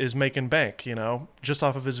is making bank, you know, just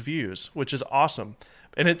off of his views, which is awesome.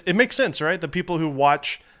 And it makes sense, right? The people who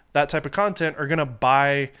watch that type of content are going to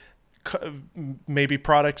buy maybe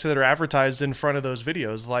products that are advertised in front of those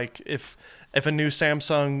videos. Like if a new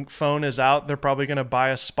Samsung phone is out, they're probably going to buy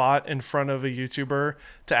a spot in front of a YouTuber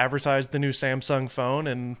to advertise the new Samsung phone,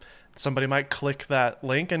 and somebody might click that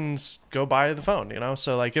link and go buy the phone, you know?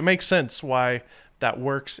 So like it makes sense why that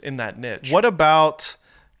works in that niche. What about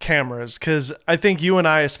cameras? Because I think you and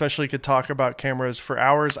I especially could talk about cameras for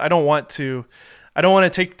hours. I don't want to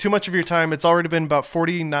take too much of your time. It's already been about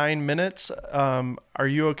 49 minutes. Are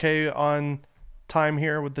you okay on time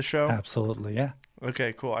here with the show? Absolutely, yeah.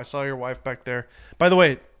 Okay, cool. I saw your wife back there. By the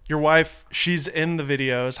way, your wife, she's in the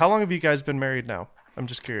videos. How long have you guys been married now? I'm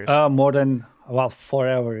just curious. More than, well,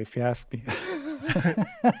 forever, if you ask me.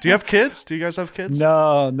 Do you have kids? Do you guys have kids?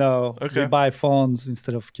 No. Okay. We buy phones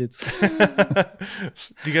instead of kids. Do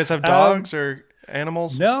you guys have dogs or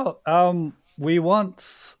animals? No. We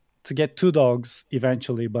want to get 2 dogs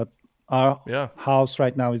eventually, but our house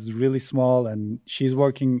right now is really small, and she's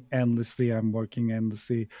working endlessly. I'm working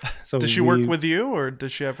endlessly. So does she work with you, or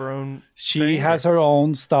does she have her own She has her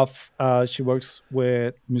own stuff. She works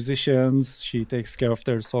with musicians. She takes care of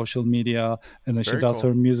their social media, and then she does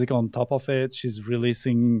her music on top of it. She's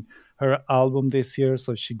releasing her album this year,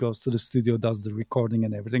 so she goes to the studio, does the recording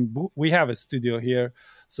and everything. We have a studio here,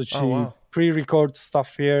 so she pre-records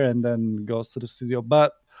stuff here and then goes to the studio.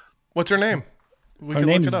 But what's her name? Her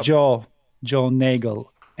name is Joe Nagel,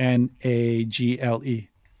 Nagle.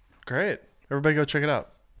 Great. Everybody go check it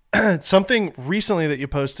out. Something recently that you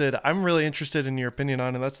posted, I'm really interested in your opinion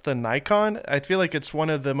on, and that's the Nikon. I feel like it's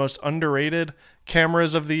one of the most underrated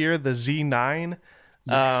cameras of the year, the Z9.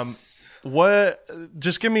 Yes.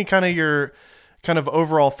 Just give me kind of your kind of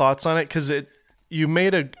overall thoughts on it, because you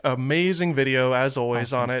made an amazing video as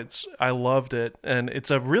always on it. I loved it, and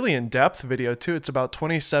it's a really in-depth video too. It's about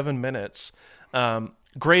 27 minutes.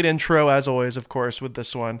 Great intro as always, of course, with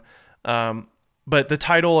this one. But the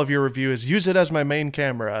title of your review is "Use It as My Main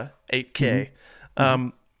Camera, 8K."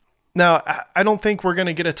 Now, I don't think we're going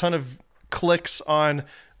to get a ton of clicks on,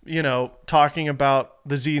 you know, talking about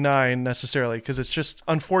the Z9 necessarily, because it's just,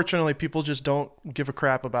 unfortunately, people just don't give a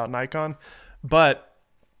crap about Nikon. But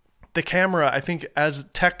the camera, I think as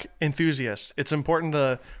tech enthusiasts, it's important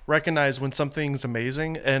to recognize when something's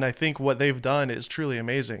amazing. And I think what they've done is truly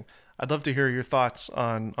amazing. I'd love to hear your thoughts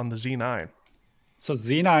on the Z9. So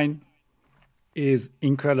Z9 is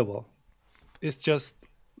incredible. It's just,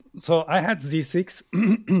 so I had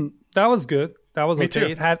Z6. That was good. That was okay.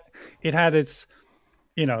 Me too. It had its,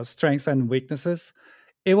 you know, strengths and weaknesses.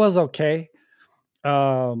 It was okay.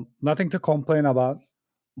 Nothing to complain about.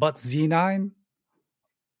 But Z9,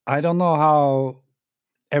 I don't know how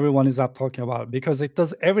everyone is not talking about it, because it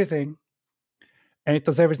does everything, and it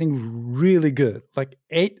does everything really good. Like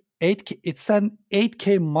 8K, it's an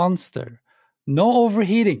 8K monster. No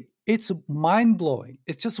overheating. It's mind-blowing.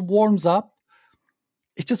 It just warms up.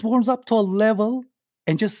 It just warms up to a level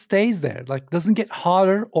and just stays there. Like, doesn't get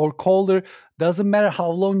hotter or colder. Doesn't matter how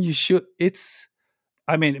long you shoot.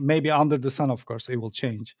 I mean, maybe under the sun, of course, it will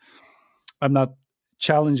change. I'm not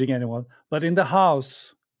challenging anyone. But in the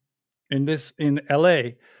house, in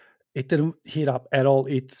LA, it didn't heat up at all.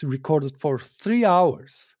 It's recorded for 3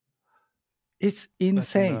 hours. It's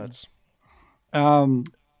insane. That's nuts.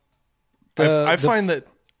 I find that.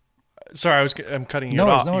 Sorry, I'm cutting you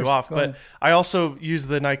off, but I also use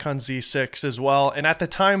the Nikon Z6 as well. And at the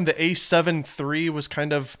time, the A7 III was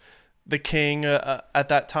kind of the king at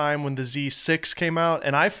that time when the Z6 came out,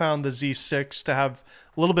 and I found the Z6 to have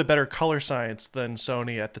a little bit better color science than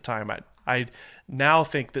Sony at the time. I now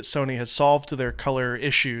think that Sony has solved their color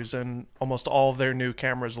issues, and almost all of their new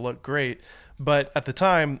cameras look great. But at the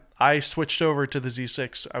time, I switched over to the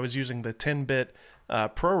Z6. I was using the 10-bit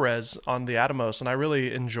ProRes on the Atomos, and I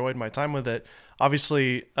really enjoyed my time with it.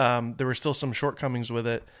 Obviously, there were still some shortcomings with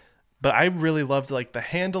it, but I really loved like the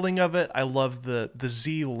handling of it. I love the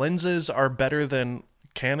Z lenses are better than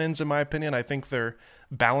Canons in my opinion. I think they're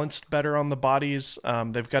balanced better on the bodies.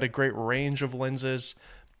 They've got a great range of lenses,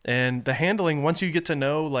 and the handling, once you get to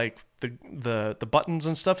know like the buttons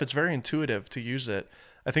and stuff, it's very intuitive to use it.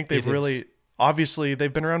 I think they've really, obviously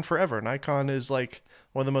they've been around forever. Nikon is like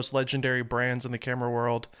one of the most legendary brands in the camera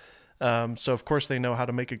world. So of course they know how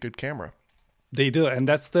to make a good camera. They do, and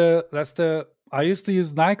that's the. I used to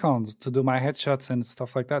use Nikons to do my headshots and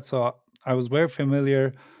stuff like that, so I was very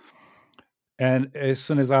familiar. And as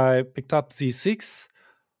soon as I picked up Z6,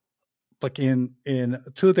 like in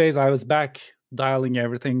 2 days, I was back dialing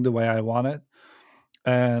everything the way I wanted.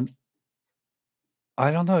 And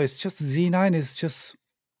I don't know, it's just Z9 is just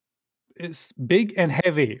it's big and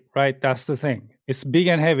heavy, right? That's the thing. It's big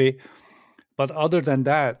and heavy, but other than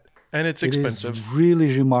that, And it's it expensive. is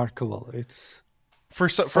really remarkable. It's For a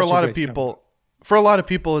such lot a of great camera. people. For a lot of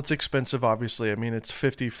people, it's expensive. Obviously, I mean it's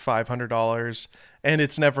 $500, and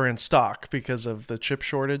it's never in stock because of the chip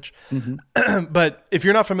shortage. Mhm. But if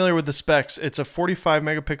you're not familiar with the specs, it's a 45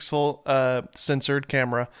 megapixel censored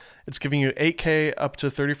camera. It's giving you 8K up to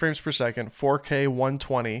 30 frames per second, 4K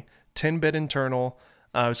 120, 10-bit internal.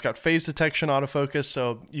 It's got phase detection autofocus,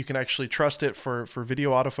 so you can actually trust it for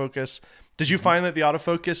video autofocus. Did you find that the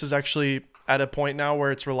autofocus is actually at a point now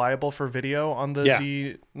where it's reliable for video on the Yeah.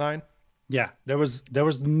 Z9? Yeah, there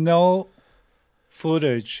was no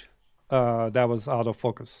footage that was out of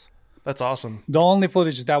focus. That's awesome. The only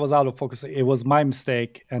footage that was out of focus, it was my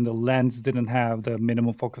mistake, and the lens didn't have the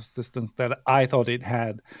minimum focus distance that I thought it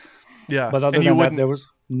had. Yeah, But other and you than that, wouldn't, there was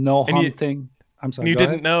no and you, hunting. I'm and sorry. you Go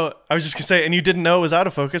didn't ahead. know. I was just gonna say, and you didn't know it was out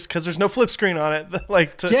of focus because there's no flip screen on it.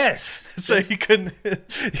 Like to, Yes. so Yes. you couldn't.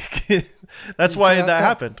 That's You why cannot that tell.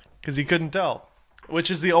 happened, because you couldn't tell. Which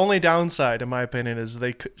is the only downside, in my opinion, is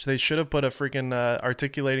they should have put a freaking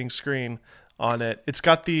articulating screen on it. It's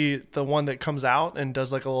got the one that comes out and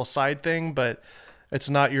does like a little side thing, but it's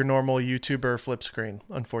not your normal YouTuber flip screen,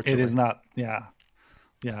 It unfortunately. is not. Yeah.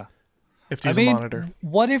 Yeah. You have to I use a mean, monitor.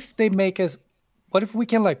 what if they make us? What if we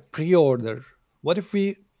can like pre-order? What if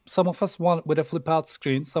we? Some of us want with a flip-out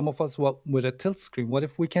screen. Some of us want with a tilt screen. What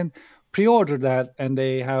if we can pre-order that and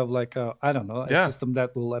they have like a I don't know a Yeah. system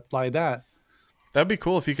that will apply that? That'd be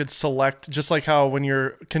cool if you could select, just like how when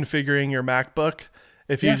you're configuring your MacBook,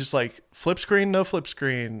 if you Yeah. just like flip screen, no flip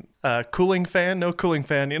screen, cooling fan, no cooling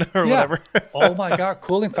fan, or Yeah. whatever. Oh my God,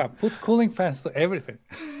 cooling fan. Put cooling fans to everything.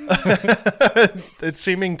 It's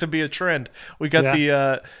seeming to be a trend. We got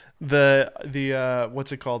Yeah. the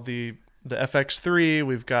what's it called, the FX3.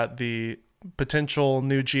 We've got the potential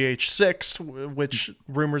new GH6, which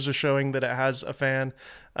rumors are showing that it has a fan.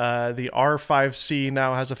 The R5C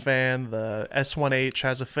now has a fan. The S1H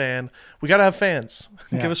has a fan. We gotta have fans.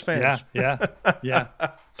 Yeah. Give us fans. Yeah. Yeah.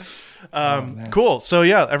 Man. Cool. So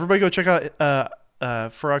yeah, everybody go check out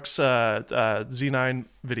Faruk's Z9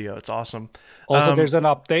 video. It's awesome. Also, there's an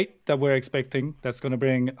update that we're expecting that's going to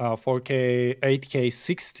bring 4K, 8K,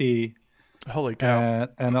 60, Holy cow.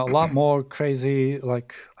 and a lot more crazy.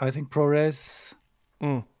 Like I think ProRes.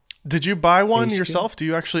 Did you buy one HQ? yourself? Do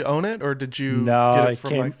you actually own it, or did you No, get it it from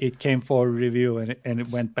came. like? It came for review and it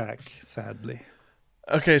went back. Sadly.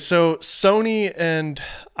 Okay, so Sony and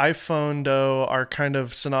iPhonedo are kind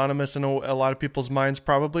of synonymous in a lot of people's minds,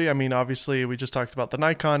 probably. I mean, obviously, we just talked about the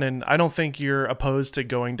Nikon, and I don't think you're opposed to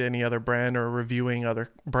going to any other brand or reviewing other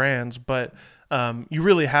brands, but you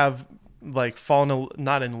really have like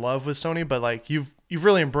not in love with Sony, but like you've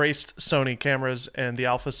really embraced Sony cameras and the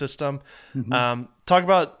Alpha system. Talk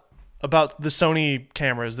about the Sony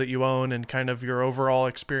cameras that you own and kind of your overall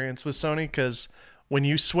experience with Sony, because when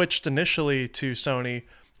you switched initially to Sony,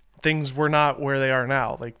 things were not where they are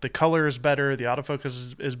now. Like the color is better, the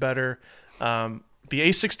autofocus is better. The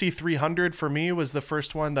A6300 for me was the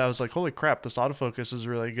first one that I was like, holy crap, this autofocus is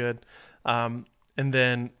really good. And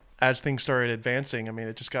then as things started advancing, I mean,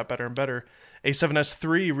 it just got better and better. A7S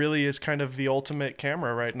III really is kind of the ultimate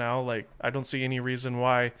camera right now. Like I don't see any reason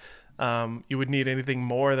why you would need anything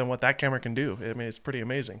more than what that camera can do. I mean, it's pretty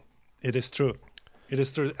amazing. It is true. It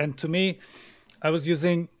is true. And to me, I was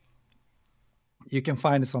using, you can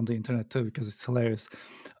find this on the internet too because it's hilarious.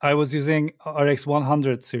 I was using RX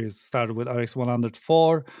 100 series, started with RX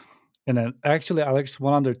 104, and then actually RX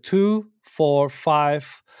 102, 4,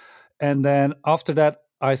 5. And then after that,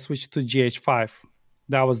 I switched to GH5.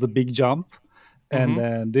 That was the big jump. And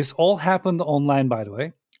then this all happened online, by the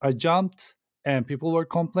way. I jumped and people were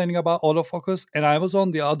complaining about autofocus. And I was on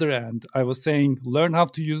the other end. I was saying, learn how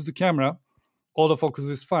to use the camera. Autofocus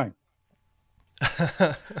is fine.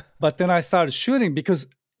 But then I started shooting because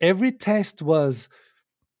every test was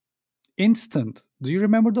instant. Do you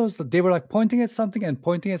remember those? They were like pointing at something and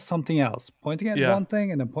pointing at something else, pointing at Yeah. one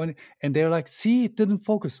thing and then pointing, and they're like, see, it didn't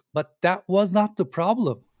focus. But that was not the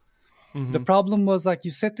problem. The Hmm. problem was like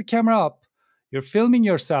you set the camera up, you're filming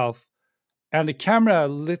yourself, and the camera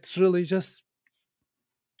literally just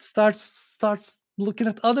starts looking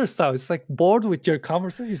at other stuff. It's like bored with your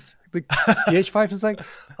conversations. The GH5 is like,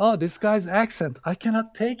 oh, this guy's accent, I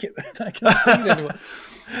cannot take it. I cannot take it anymore.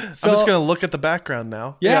 So I'm just gonna look at the background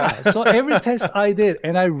now. yeah, so every test I did,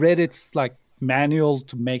 and I read its like manual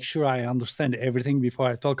to make sure I understand everything before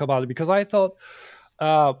I talk about it, because I thought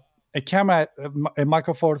uh, a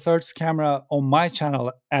Micro Four Thirds camera on my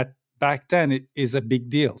channel at back then it is a big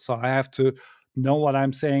deal. So I have to know what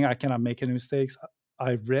I'm saying. I cannot make any mistakes.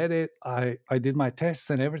 I read it. I did my tests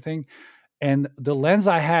and everything, and the lens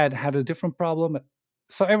I had a different problem.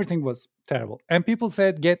 So everything was terrible. And people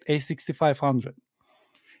said get a 6500.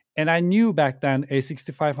 And I knew back then a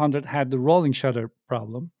 6500 had the rolling shutter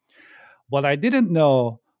problem. What I didn't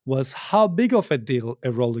know was how big of a deal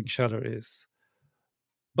a rolling shutter is.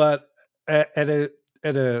 But at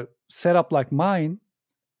a setup like mine,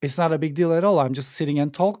 it's not a big deal at all. I'm just sitting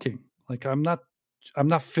and talking. Like I'm not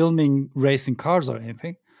filming racing cars or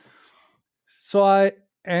anything. So I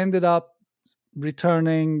ended up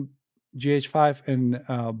returning GH5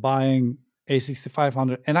 and buying a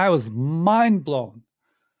 6500, and I was mind blown.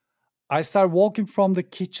 I start walking from the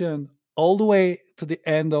kitchen all the way to the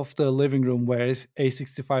end of the living room where a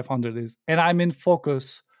 6500 is, and I'm in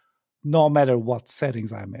focus no matter what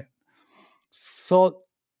settings I'm in. So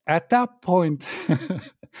at that point,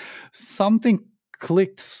 something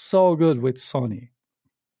clicked so good with Sony.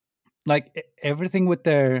 Like everything with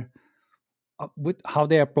their with how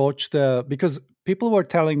they approach because people were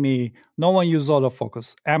telling me no one uses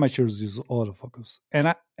autofocus, amateurs use autofocus,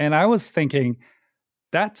 and I was thinking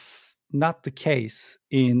that's not the case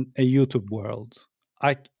in a YouTube world.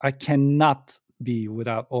 I cannot be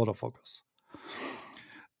without autofocus.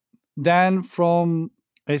 Then from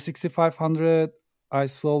a 6500, I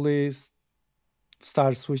slowly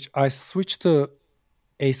I switched to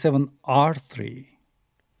A7R3,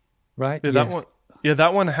 right? Yeah, that Yes. one. Yeah,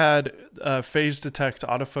 that one had phase detect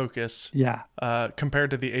autofocus Yeah.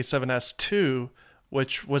 compared to the A7S II,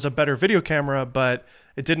 which was a better video camera, but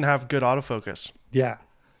it didn't have good autofocus. Yeah.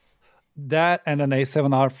 That and an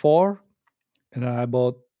A7R4. And then I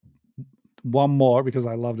bought one more because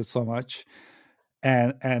I loved it so much.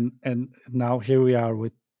 And now here we are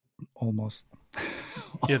with almost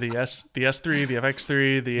Yeah, the S3, the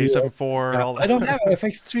FX3, the the A7 IV, all I don't that. have an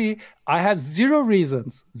FX3. I have zero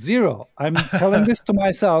reasons. Zero. I'm telling this to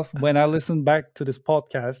myself when I listen back to this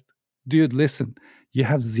podcast. Dude, listen, you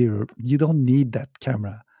have zero. You don't need that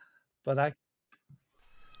camera. But I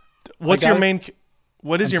What's your got it. main?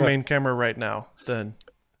 What is I'm your sorry. main camera right now? Then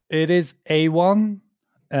It is A1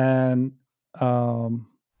 and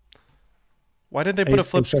why did they put a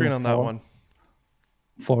flip screen on that A74 one?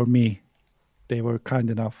 for me. They were kind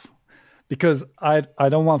enough because I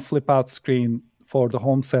don't want flip out screen for the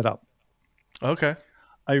home setup. Okay.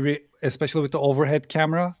 Especially with the overhead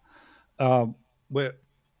camera, um, where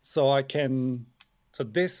so I can. So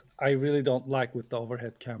this I really don't like with the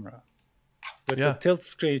overhead camera. With the Yeah. tilt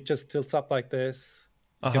screen, it just tilts up like this.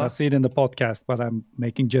 You Uh huh. cannot see it in the podcast, but I'm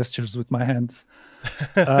making gestures with my hands.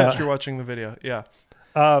 If you're watching the video, yeah.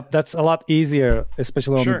 That's a lot easier,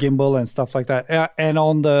 especially on the Sure. gimbal and stuff like that. And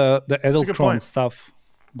on the That's a good Edeltron point. stuff,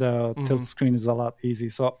 the Hmm. tilt screen is a lot easy.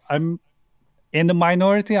 So I'm in the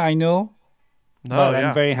minority, I know, No, but I'm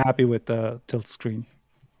yeah. very happy with the tilt screen.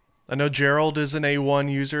 I know Gerald is an A1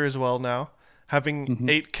 user as well now. Having Hmm.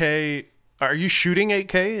 8K, are you shooting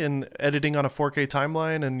 8K and editing on a 4K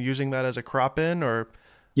timeline and using that as a crop in or?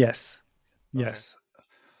 Yes, Okay. yes.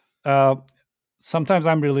 Uh, Sometimes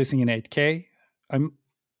I'm releasing in 8K.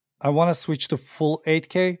 I want to switch to full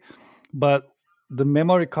 8K, but the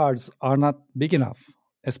memory cards are not big enough,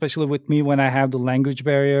 especially with me when I have the language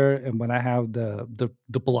barrier and when I have the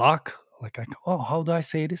block. Like, oh, how do I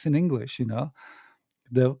say this in English?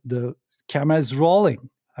 The camera is rolling.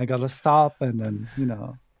 I gotta stop and then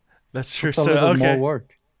That's true. puts a So, little more okay.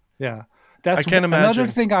 work. Yeah, I that's can't another imagine.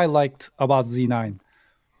 thing I liked about Z9.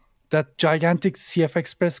 That gigantic CF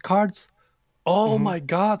Express cards. Oh Hmm. my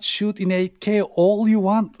God, shoot in 8K all you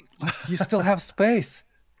want. Like you still have space.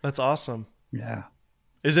 That's awesome. Yeah.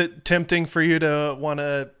 Is it tempting for you to want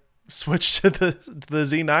to switch to the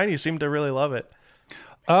Z9? You seem to really love it.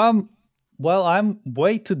 Um, well, I'm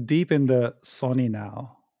way too deep in the Sony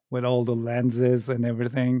now with all the lenses and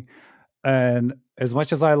everything. And as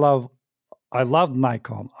much as I loved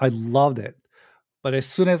Nikon, I loved it. But as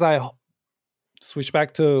soon as I switch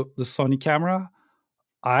back to the Sony camera,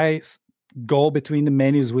 I go between the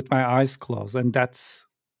menus with my eyes closed, and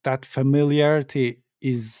that familiarity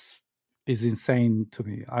is insane to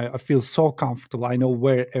me. I feel so comfortable. I know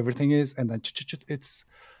where everything is, and then it's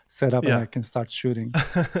set up, and Yeah. I can start shooting.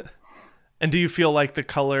 And do you feel like the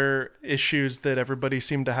color issues that everybody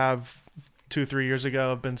seemed to have 2 3 years ago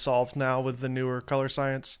have been solved now with the newer color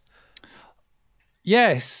science?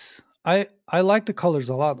 Yes, I like the colors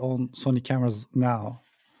a lot on Sony cameras now,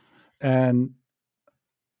 and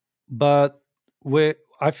but with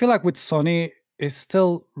I feel like with Sony it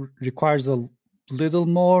still requires a little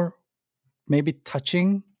more maybe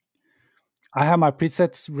touching. I have my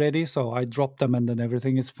presets ready, so I drop them and then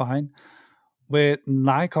everything is fine. With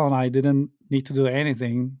Nikon, I didn't need to do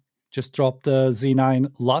anything. Just drop the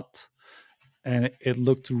Z9 LUT, and it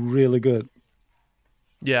looked really good.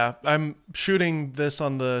 Yeah, I'm shooting this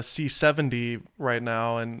on the C70 right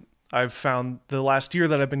now, and I've found the last year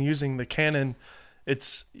that I've been using the Canon,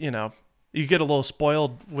 it's, you get a little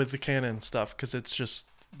spoiled with the Canon stuff because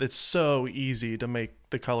it's so easy to make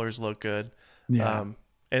the colors look good. Yeah,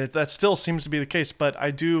 That still seems to be the case, but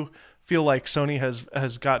I do feel like Sony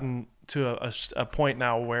has gotten to a point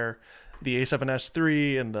now where the A7S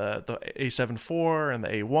III and the A7 IV and the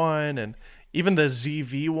A1 and even the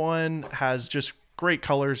ZV1 has just great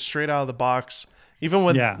colors straight out of the box.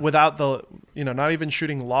 Even yeah, without the, not even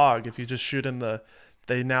shooting log, if you just shoot in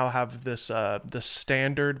they now have this the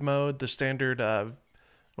standard mode, the standard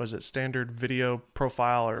was it standard video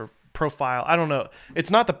profile or profile? I don't know.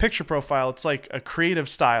 It's not the picture profile. It's like a creative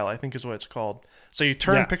style, I think is what it's called. So you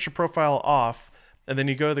turn yeah, picture profile off, and then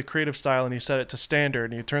you go to the creative style and you set it to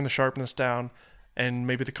standard, and you turn the sharpness down and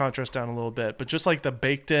maybe the contrast down a little bit. But just like the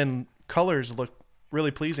baked in colors look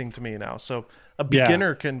really pleasing to me now. So a yeah.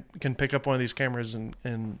 beginner can pick up one of these cameras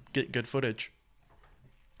and get good footage.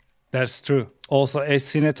 That's true. Also, a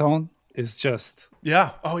Cinetone is just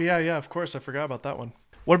Yeah. Oh yeah, yeah. Of course, I forgot about that one.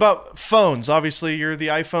 What about phones? Obviously, you're the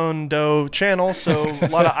iPhonedo channel, so a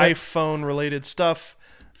lot of iPhone related stuff.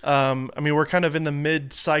 I mean, we're kind of in the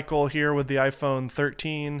mid cycle here with the iPhone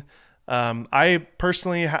 13. I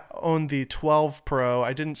personally own the 12 Pro.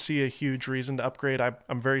 I didn't see a huge reason to upgrade.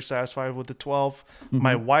 I'm very satisfied with the 12.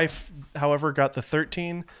 My mhm. wife, however, got the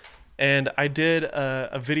 13, and I did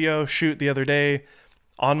a video shoot the other day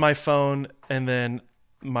on my phone, and then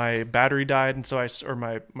my battery died, and so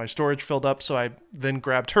my storage filled up, so I then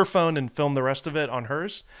grabbed her phone and filmed the rest of it on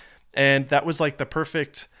hers, and that was like the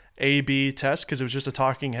perfect A/B test because it was just a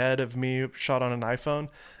talking head of me shot on an iPhone.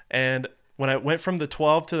 And when I went from the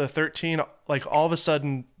 12 to the 13, like all of a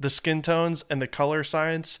sudden the skin tones and the color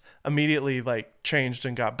science immediately like changed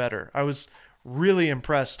and got better. I was really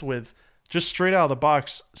impressed with just straight out of the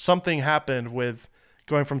box. Something happened with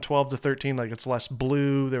going from 12 to 13. Like it's less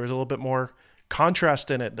blue. There was a little bit more contrast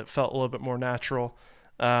in it that felt a little bit more natural.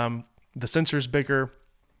 The sensor's bigger.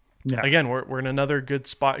 Yeah. Again, we're in another good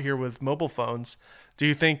spot here with mobile phones. Do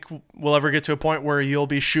you think we'll ever get to a point where you'll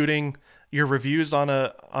be shooting your reviews on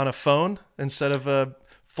a phone instead of a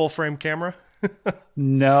full frame camera?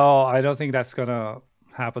 No, I don't think that's gonna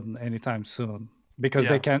happen anytime soon because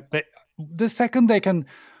Yeah. the second they can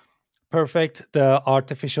perfect the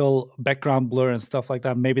artificial background blur and stuff like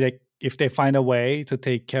that, maybe if they find a way to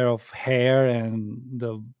take care of hair and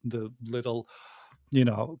the little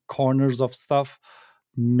corners of stuff,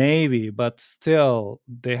 maybe, but still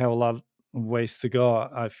they have a lot of ways to go.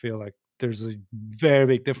 I feel like there's a very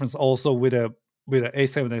big difference also with a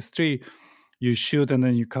A7S III. You shoot and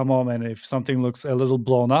then you come home, and if something looks a little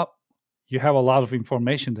blown up, you have a lot of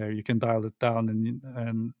information there. You can dial it down,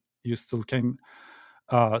 and you still can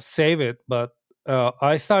save it. But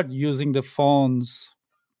I start using the phones.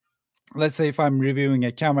 Let's say if I'm reviewing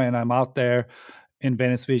a camera and I'm out there in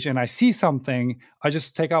Venice Beach and I see something, I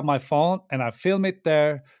just take out my phone and I film it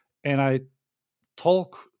there, and I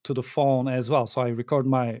talk to the phone as well. So I record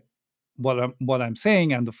what I'm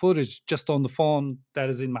saying and the footage just on the phone that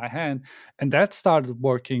is in my hand, and that started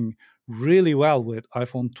working really well with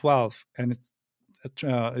iPhone 12, and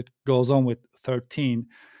it goes on with 13.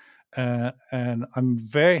 And I'm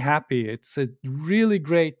very happy. It's a really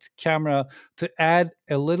great camera to add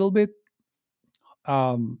a little bit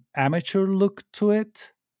amateur look to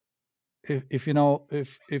it, if you know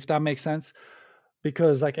if that makes sense,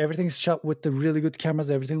 because like everything's shot with the really good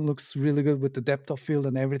cameras, everything looks really good with the depth of field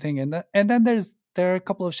and everything, and then there are a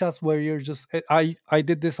couple of shots where you're just I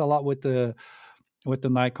did this a lot with the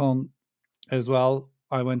Nikon as well.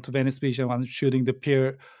 I went to Venice Beach and I'm shooting the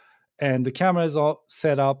pier, and the camera is all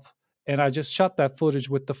set up, and I just shot that footage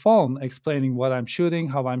with the phone, explaining what I'm shooting,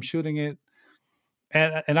 how I'm shooting it,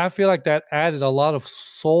 and I feel like that added a lot of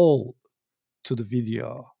soul to the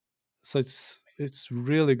video. So it's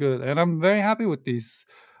really good, and I'm very happy with these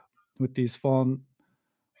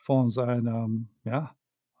phones, and yeah,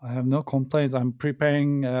 I have no complaints. I'm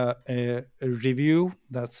preparing a review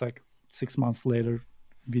that's like 6 months later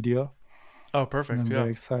video, Oh, and perfect. I'm Yeah.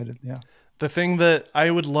 very excited. Yeah. The thing that I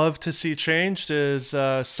would love to see changed is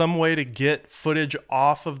some way to get footage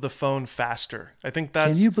off of the phone faster.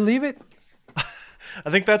 Can you believe it? I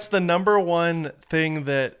think that's the number one thing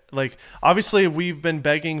that, like, obviously we've been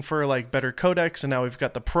begging for like better codecs, and now we've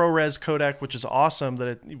got the ProRes codec, which is awesome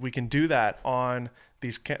that we can do that on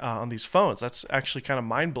these phones. That's actually kind of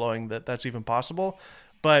mind blowing that that's even possible.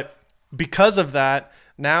 But because of that,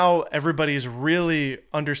 now everybody's really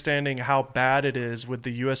understanding how bad it is with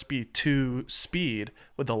the USB 2 speed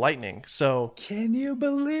with the Lightning. So Can you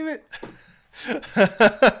believe it?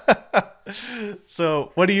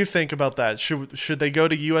 so what do you think about that? Should they go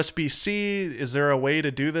to USB-C? Is there a way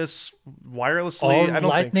to do this wirelessly? Or I don't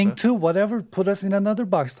Lightning think so. too, whatever. Put us in another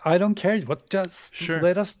box. I don't care. But just Sure.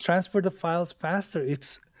 let us transfer the files faster.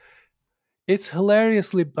 It's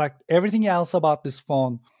hilariously, like, everything else about this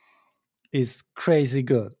phone is crazy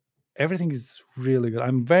good. Everything is really good.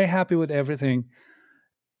 I'm very happy with everything.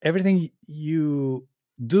 Everything you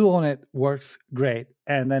do on it works great.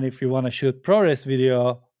 And then if you want to shoot ProRes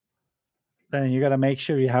video, then you got to make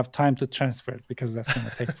sure you have time to transfer it, because that's going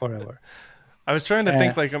to take forever. I was trying to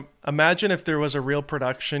think, Uh, like, imagine if there was a real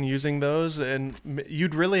production using those, and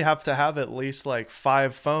you'd really have to have at least like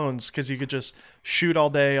 5 phones, because you could just shoot all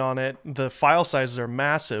day on it. The file sizes are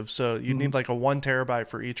massive, so you need like a 1 terabyte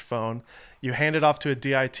for each phone. You hand it off to a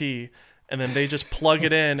DIT, and then they just plug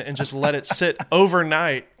it in and just let it sit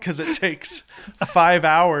overnight, because it takes 5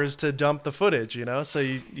 hours to dump the footage, you know? So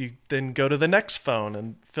you then go to the next phone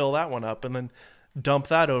and fill that one up, and then dump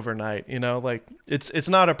that overnight, you know? Like, it's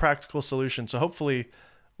not a practical solution. So hopefully,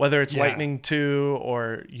 whether it's Yeah. Lightning 2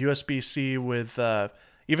 or USB-C with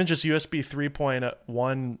even just USB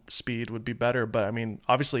 3.1 speed would be better. But I mean,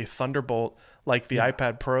 obviously Thunderbolt, like the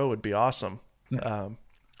iPad Pro, would be awesome.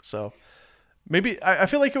 So maybe I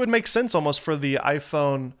feel like it would make sense almost for the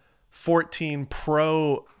iPhone 14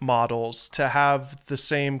 Pro models to have the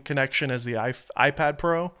same connection as the iPad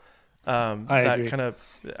Pro. I That agree. kind of,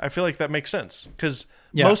 I feel like that makes sense, because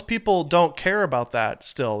Yeah. most people don't care about that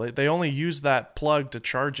still. They only use that plug to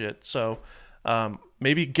charge it. So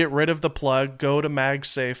maybe get rid of the plug, go to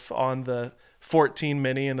MagSafe on the 14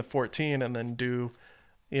 mini and the 14, and then do,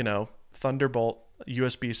 Thunderbolt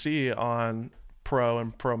USB-C on Pro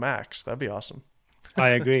and Pro Max. That'd be awesome. I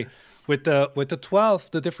agree. With the 12,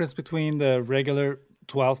 the difference between the regular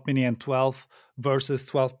 12 mini and 12 versus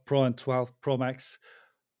 12 Pro and 12 Pro Max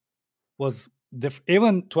was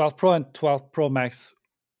even 12 Pro and 12 Pro Max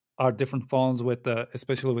are different phones,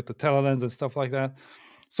 especially with the telelens and stuff like that.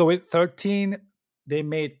 So with 13, they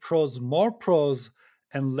made pros more pros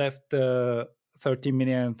and left the 13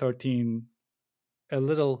 mini and 13 a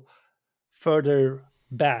little further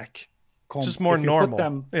back. Just more If you normal. Put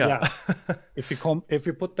them, Yeah. if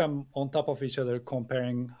you put them on top of each other,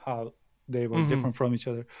 comparing how they were different from each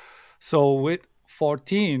other. So with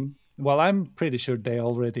 14, well, I'm pretty sure they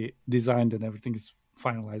already designed and everything is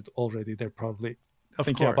finalized already. They're probably Of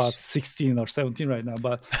thinking course. about 16 or 17 right now,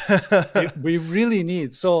 but we really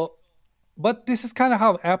need so. But this is kind of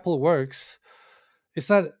how Apple works. It's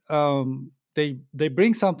not they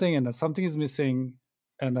bring something and then something is missing,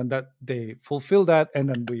 and then that they fulfill that, and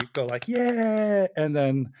then we go like, yeah, and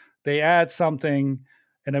then they add something,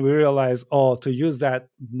 and then we realize, oh, to use that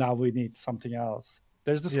now we need something else.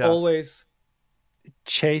 There's this Yeah. always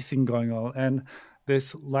chasing going on, and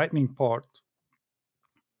this Lightning port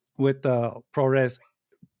with the ProRes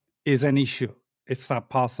is an issue. It's not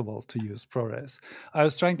possible to use ProRes. I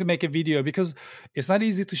was trying to make a video because it's not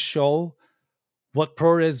easy to show what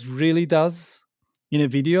ProRes really does in a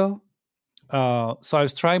video. So I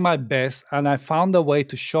was trying my best, and I found a way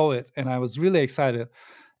to show it, and I was really excited.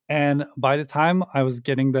 And by the time I was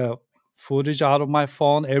getting the footage out of my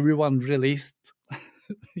phone, everyone released.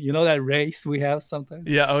 You know that race we have sometimes?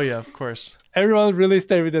 Yeah. Oh, yeah, of course. Everyone released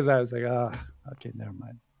their videos. I was like, okay, never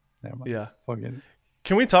mind. Yeah. Forget it.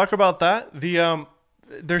 Can we talk about that?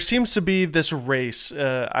 There seems to be this race.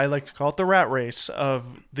 I like to call it the rat race of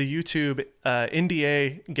the YouTube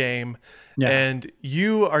NDA game, Yeah. and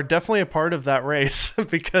you are definitely a part of that race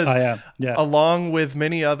because, I am. Yeah. along with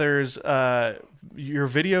many others, your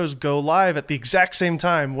videos go live at the exact same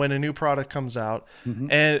time when a new product comes out,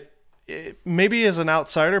 and maybe as an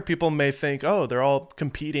outsider, people may think, oh, they're all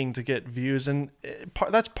competing to get views, and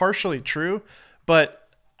that's partially true, but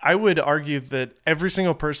I would argue that every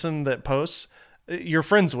single person that posts you're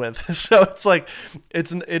friends with. So it's like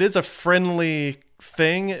it is a friendly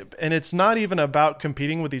thing, and it's not even about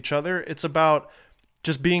competing with each other. It's about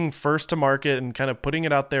just being first to market and kind of putting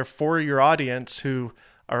it out there for your audience who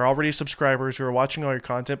are already subscribers who are watching all your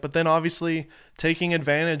content, but then obviously taking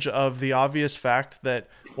advantage of the obvious fact that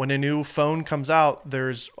when a new phone comes out,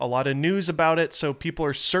 there's a lot of news about it. So people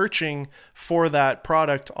are searching for that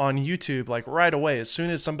product on YouTube like right away. As soon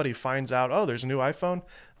as somebody finds out, oh, there's a new iPhone,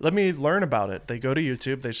 let me learn about it. They go to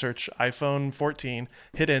YouTube, they search iPhone 14,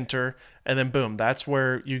 hit enter, and then boom, that's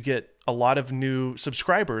where you get a lot of new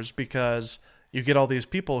subscribers because you get all these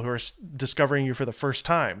people who are discovering you for the first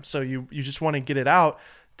time. So you just want to get it out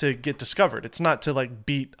to get discovered. It's not to like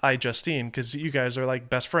beat iJustine because you guys are like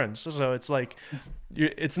best friends. So it's like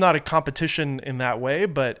it's not a competition in that way,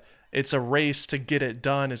 but it's a race to get it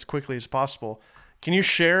done as quickly as possible. Can you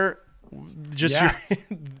share just Yeah,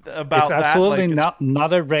 about it's that? absolutely Like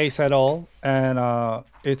not a race at all, and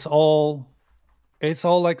it's all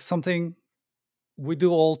like something we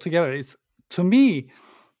do all together. It's to me,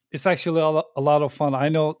 it's actually a lot of fun. I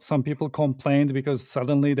know some people complained because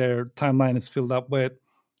suddenly their timeline is filled up with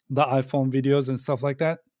the iPhone videos and stuff like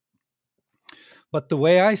that. But the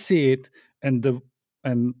way I see it, and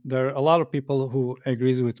there are a lot of people who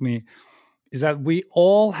agrees with me, is that we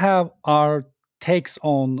all have our takes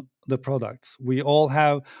on the products. We all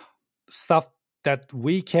have stuff that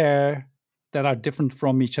we care that are different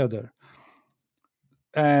from each other.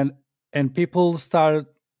 And people start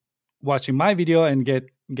watching my video and get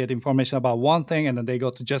information about one thing, and then they go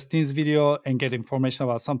to Justine's video and get information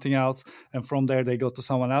about something else, and from there they go to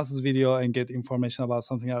someone else's video and get information about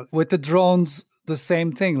something else. With the drones, the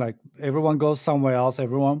same thing. Like everyone goes somewhere else,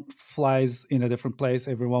 everyone flies in a different place,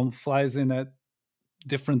 everyone flies in a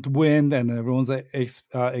different wind, and everyone's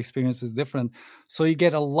experience is different. So you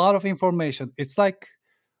get a lot of information. It's like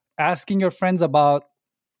asking your friends about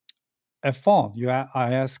a phone.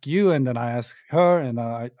 I ask you, and then I ask her, and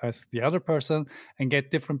I ask the other person, and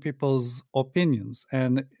get different people's opinions.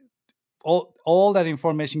 And all that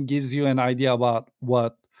information gives you an idea about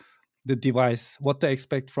what to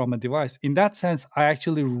expect from a device. In that sense, I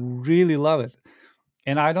actually really love it,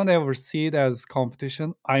 and I don't ever see it as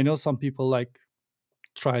competition. I know some people like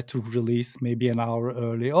try to release maybe an hour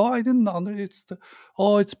early. Oh, I didn't under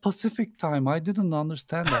it's Pacific time. I didn't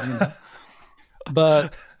understand that.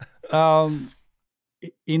 But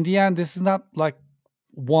in the end, this is not like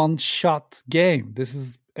one shot game. This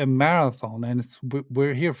is a marathon, and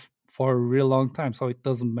we're here for a real long time. So it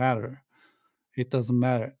doesn't matter. It doesn't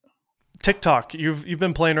matter. TikTok, you've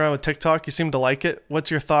been playing around with TikTok. You seem to like it. What's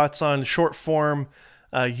your thoughts on short form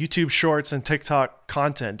YouTube Shorts and TikTok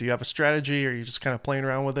content? Do you have a strategy, or are you just kind of playing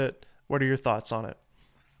around with it? What are your thoughts on it?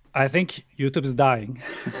 I think YouTube is dying.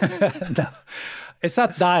 No, it's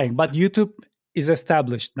not dying, but YouTube is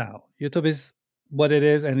established now. YouTube is what it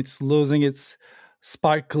is, and it's losing its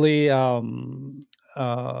sparkly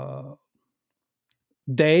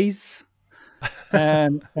days,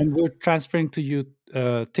 and we're transferring to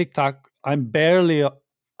TikTok. I'm barely on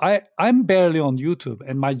YouTube,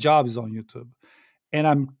 and my job is on YouTube, and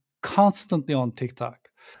I'm constantly on TikTok.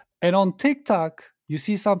 And on TikTok, you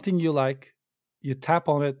see something you like, you tap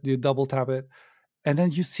on it, you double tap it, and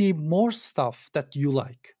then you see more stuff that you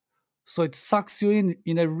like. So it sucks you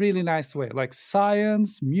in a really nice way, like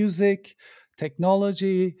science, music,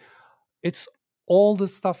 technology. It's all the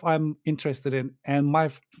stuff I'm interested in, and my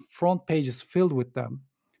front page is filled with them.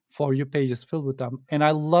 For you page is filled with them, and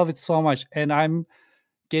I love it so much. And I'm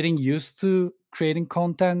getting used to creating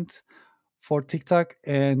content for TikTok,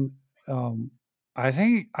 and I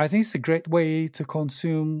think it's a great way to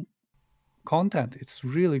consume content. It's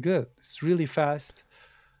really good. It's really fast,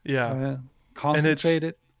 Yeah. And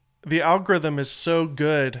concentrated. the algorithm is so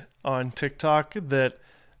good on TikTok that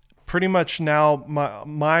pretty much now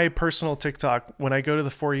my personal TikTok, when I go to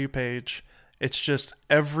the For You page, it's just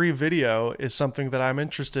every video is something that I'm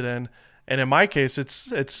interested in. And in my case,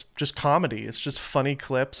 it's just comedy. It's just funny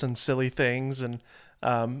clips and silly things, and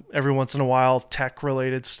every once in a while, tech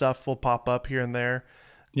related stuff will pop up here and there.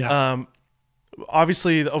 Yeah.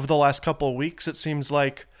 Obviously, over the last couple of weeks, it seems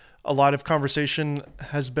like a lot of conversation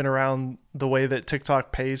has been around the way that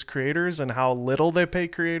TikTok pays creators and how little they pay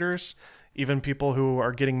creators, even people who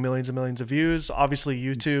are getting millions and millions of views. Obviously,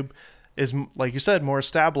 YouTube is, like you said, more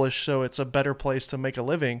established, so it's a better place to make a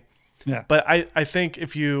living. Yeah. But I think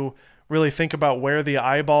if you really think about where the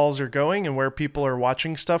eyeballs are going and where people are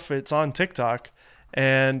watching stuff, it's on TikTok.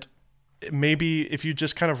 And maybe if you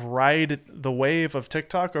just kind of ride the wave of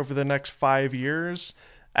TikTok over the next 5 years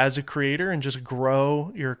as a creator and just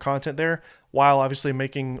grow your content there while obviously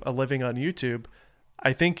making a living on YouTube,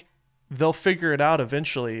 I think they'll figure it out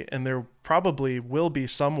eventually, and there probably will be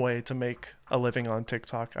some way to make a living on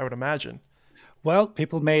TikTok, I would imagine. Well,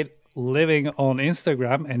 people made living on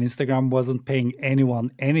Instagram, and Instagram wasn't paying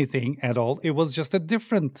anyone anything at all. It was just a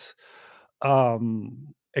different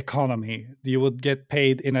economy. You would get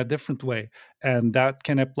paid in a different way, and that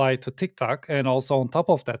can apply to TikTok. And also on top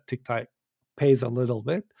of that, TikTok pays a little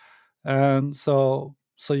bit, and so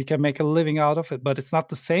you can make a living out of it. But it's not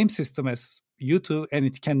the same system as YouTube, and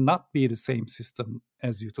it cannot be the same system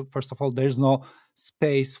as YouTube. First of all, there's no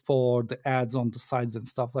space for the ads on the sides and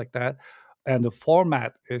stuff like that, and the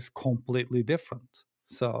format is completely different.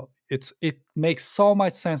 So it makes so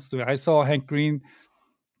much sense to me. I saw Hank Green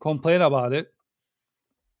complain about it.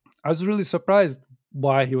 I was really surprised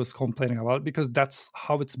why he was complaining about it, because that's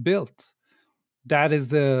how it's built. That is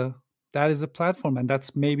the platform, and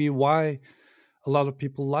that's maybe why a lot of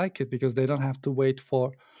people like it, because they don't have to wait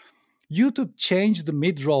for YouTube changed the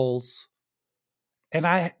mid rolls. And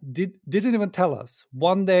I didn't even tell us.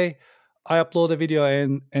 One day I upload a video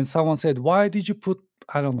and someone said, "Why did you put,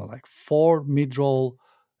 I don't know, like 4 mid roll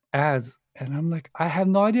ads?" And I'm like, "I have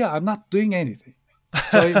no idea. I'm not doing anything."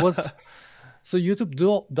 So it was so YouTube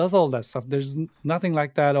does all that stuff. There's nothing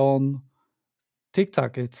like that on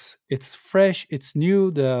TikTok. It's fresh, it's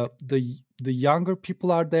new. The younger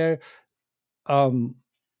people are there. Um,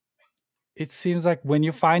 it seems like when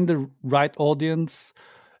you find the right audience,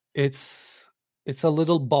 it's a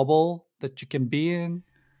little bubble that you can be in.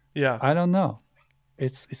 Yeah. I don't know.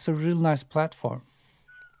 It's a real nice platform.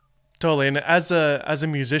 Totally. And as a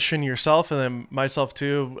musician yourself, and then myself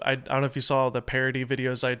too, I don't know if you saw the parody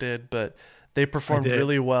videos I did, but they performed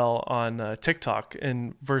really well on TikTok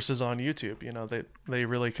and versus on YouTube. You know, they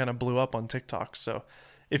really kind of blew up on TikTok. So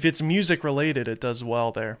if it's music related, it does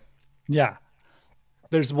well there. Yeah.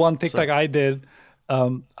 There's one TikTok I did.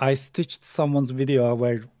 I stitched someone's video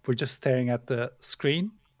where we're just staring at the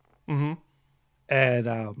screen,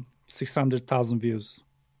 and 600,000 views.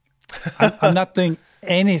 I'm not doing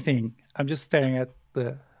anything. I'm just staring at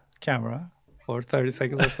the camera for 30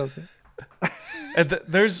 seconds or something. And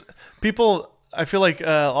there's people, I feel like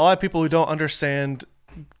a lot of people who don't understand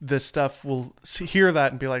this stuff will hear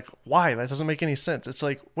that and be like, why? That doesn't make any sense. It's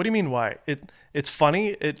like, what do you mean why? It's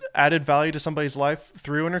funny. It added value to somebody's life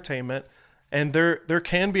through entertainment. And there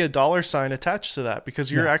can be a dollar sign attached to that,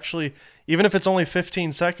 because you're actually, even if it's only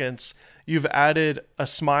 15 seconds, you've added a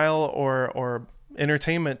smile or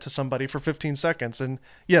entertainment to somebody for 15 seconds. And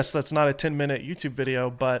yes, that's not a 10-minute YouTube video,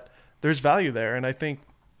 but there's value there. And I think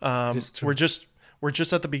we're just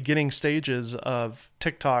at the beginning stages of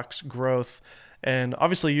TikTok's growth. And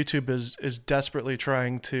obviously YouTube is desperately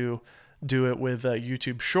trying to do it with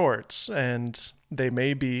YouTube Shorts, and they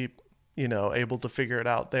may be, able to figure it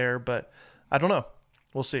out there, but I don't know.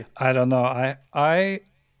 We'll see. I don't know. I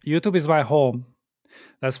YouTube is my home.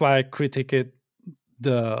 That's why I critique it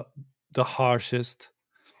the harshest,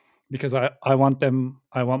 because I want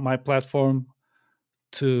my platform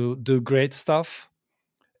to do great stuff.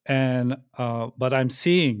 And but I'm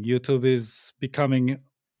seeing YouTube is becoming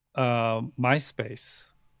MySpace.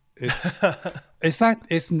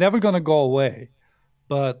 It's never gonna go away.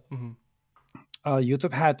 But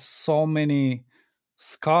YouTube had so many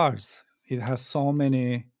scars. It has so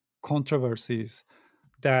many controversies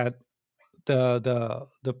that the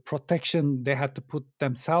protection they had to put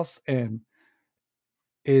themselves in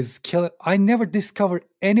is killing. I never discovered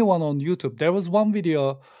anyone on YouTube. There was one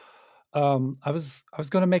video. I was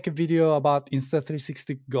gonna make a video about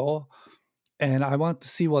Insta360 Go, and I wanted to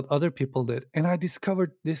see what other people did, and I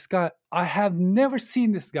discovered this guy. I have never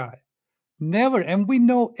seen this guy, never. And we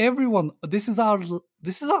know everyone. This is our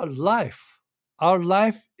life. Our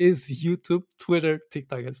life is YouTube, Twitter,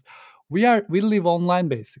 TikTok. We live online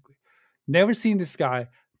basically. Never seen this guy.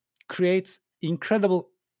 Creates incredible.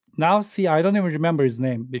 Now see, I don't even remember his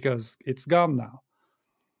name because it's gone now.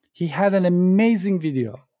 He had an amazing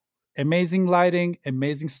video, amazing lighting,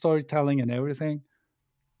 amazing storytelling, and everything.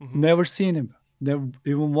 Never seen him, never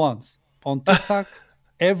even once. On TikTok,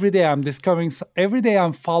 every day I'm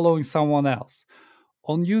following someone else.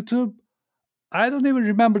 On YouTube, I don't even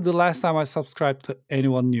remember the last time I subscribed to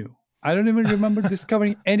anyone new. I don't even remember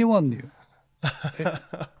discovering anyone new.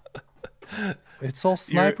 It's all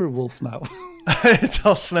Sniper Wolf now. It's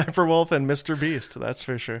all Sniper Wolf and Mr. Beast, that's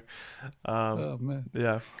for sure. Oh man,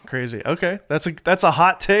 yeah, crazy. Okay, that's a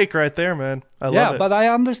hot take right there, man. I love it. Yeah, but I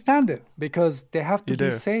understand it because they have to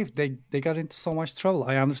be safe. They got into so much trouble.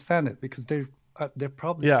 I understand it because they're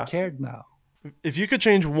probably scared now. If you could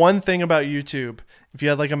change one thing about YouTube, if you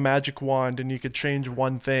had like a magic wand and you could change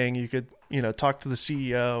one thing, you could talk to the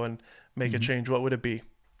CEO and make a change, what would it be?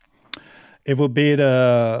 It would be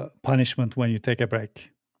the punishment when you take a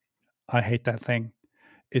break. I hate that thing.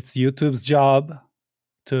 It's YouTube's job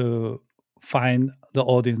to find the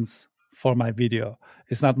audience for my video.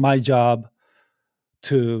 It's not my job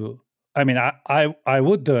to, I mean, I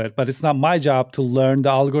would do it, but it's not my job to learn the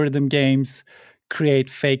algorithm games, create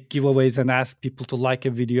fake giveaways and ask people to like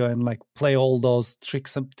a video and like play all those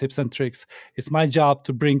tricks and tips and tricks. It's my job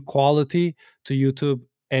to bring quality to YouTube,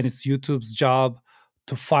 and it's YouTube's job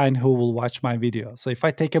to find who will watch my video. So if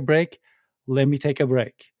I take a break, let me take a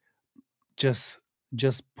break. Just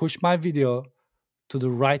push my video to the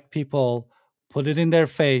right people, put it in their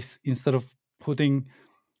face instead of putting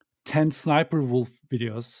 10 sniper wolf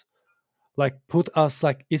videos. Like put us,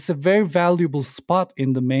 like it's a very valuable spot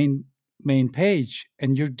in the main page,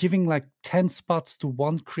 and you're giving like 10 spots to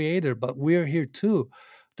one creator, but we're here too.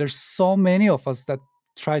 There's so many of us that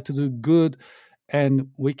try to do good, and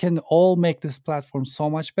we can all make this platform so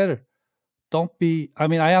much better. Don't be, I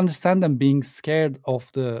mean, I understand them being scared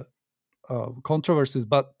of the controversies,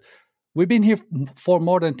 but we've been here for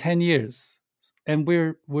more than 10 years, and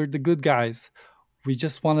we're the good guys. We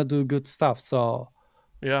just want to do good stuff. So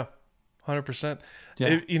yeah, 100%.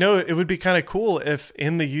 yeah. It would be kind of cool if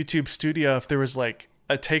in the YouTube studio, if there was like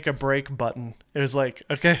a take a break button. It was like,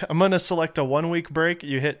 okay, I'm going to select a 1 week break.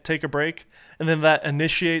 You hit take a break, and then that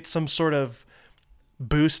initiates some sort of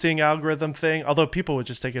boosting algorithm thing. Although people would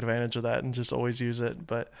just take advantage of that and just always use it.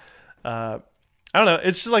 But I don't know.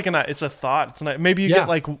 It's just like it's a thought. It's not, maybe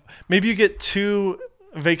you get 2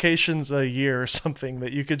 vacations a year or something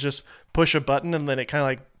that you could just push a button, and then it kind of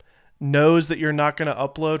like knows that you're not going to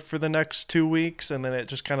upload for the next 2 weeks, and then it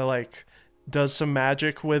just kind of like does some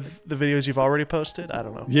magic with the videos you've already posted. I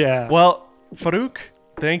don't know. Yeah. Well, Faruk,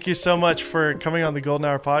 thank you so much for coming on the Golden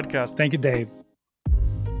Hour podcast. Thank you, Dave.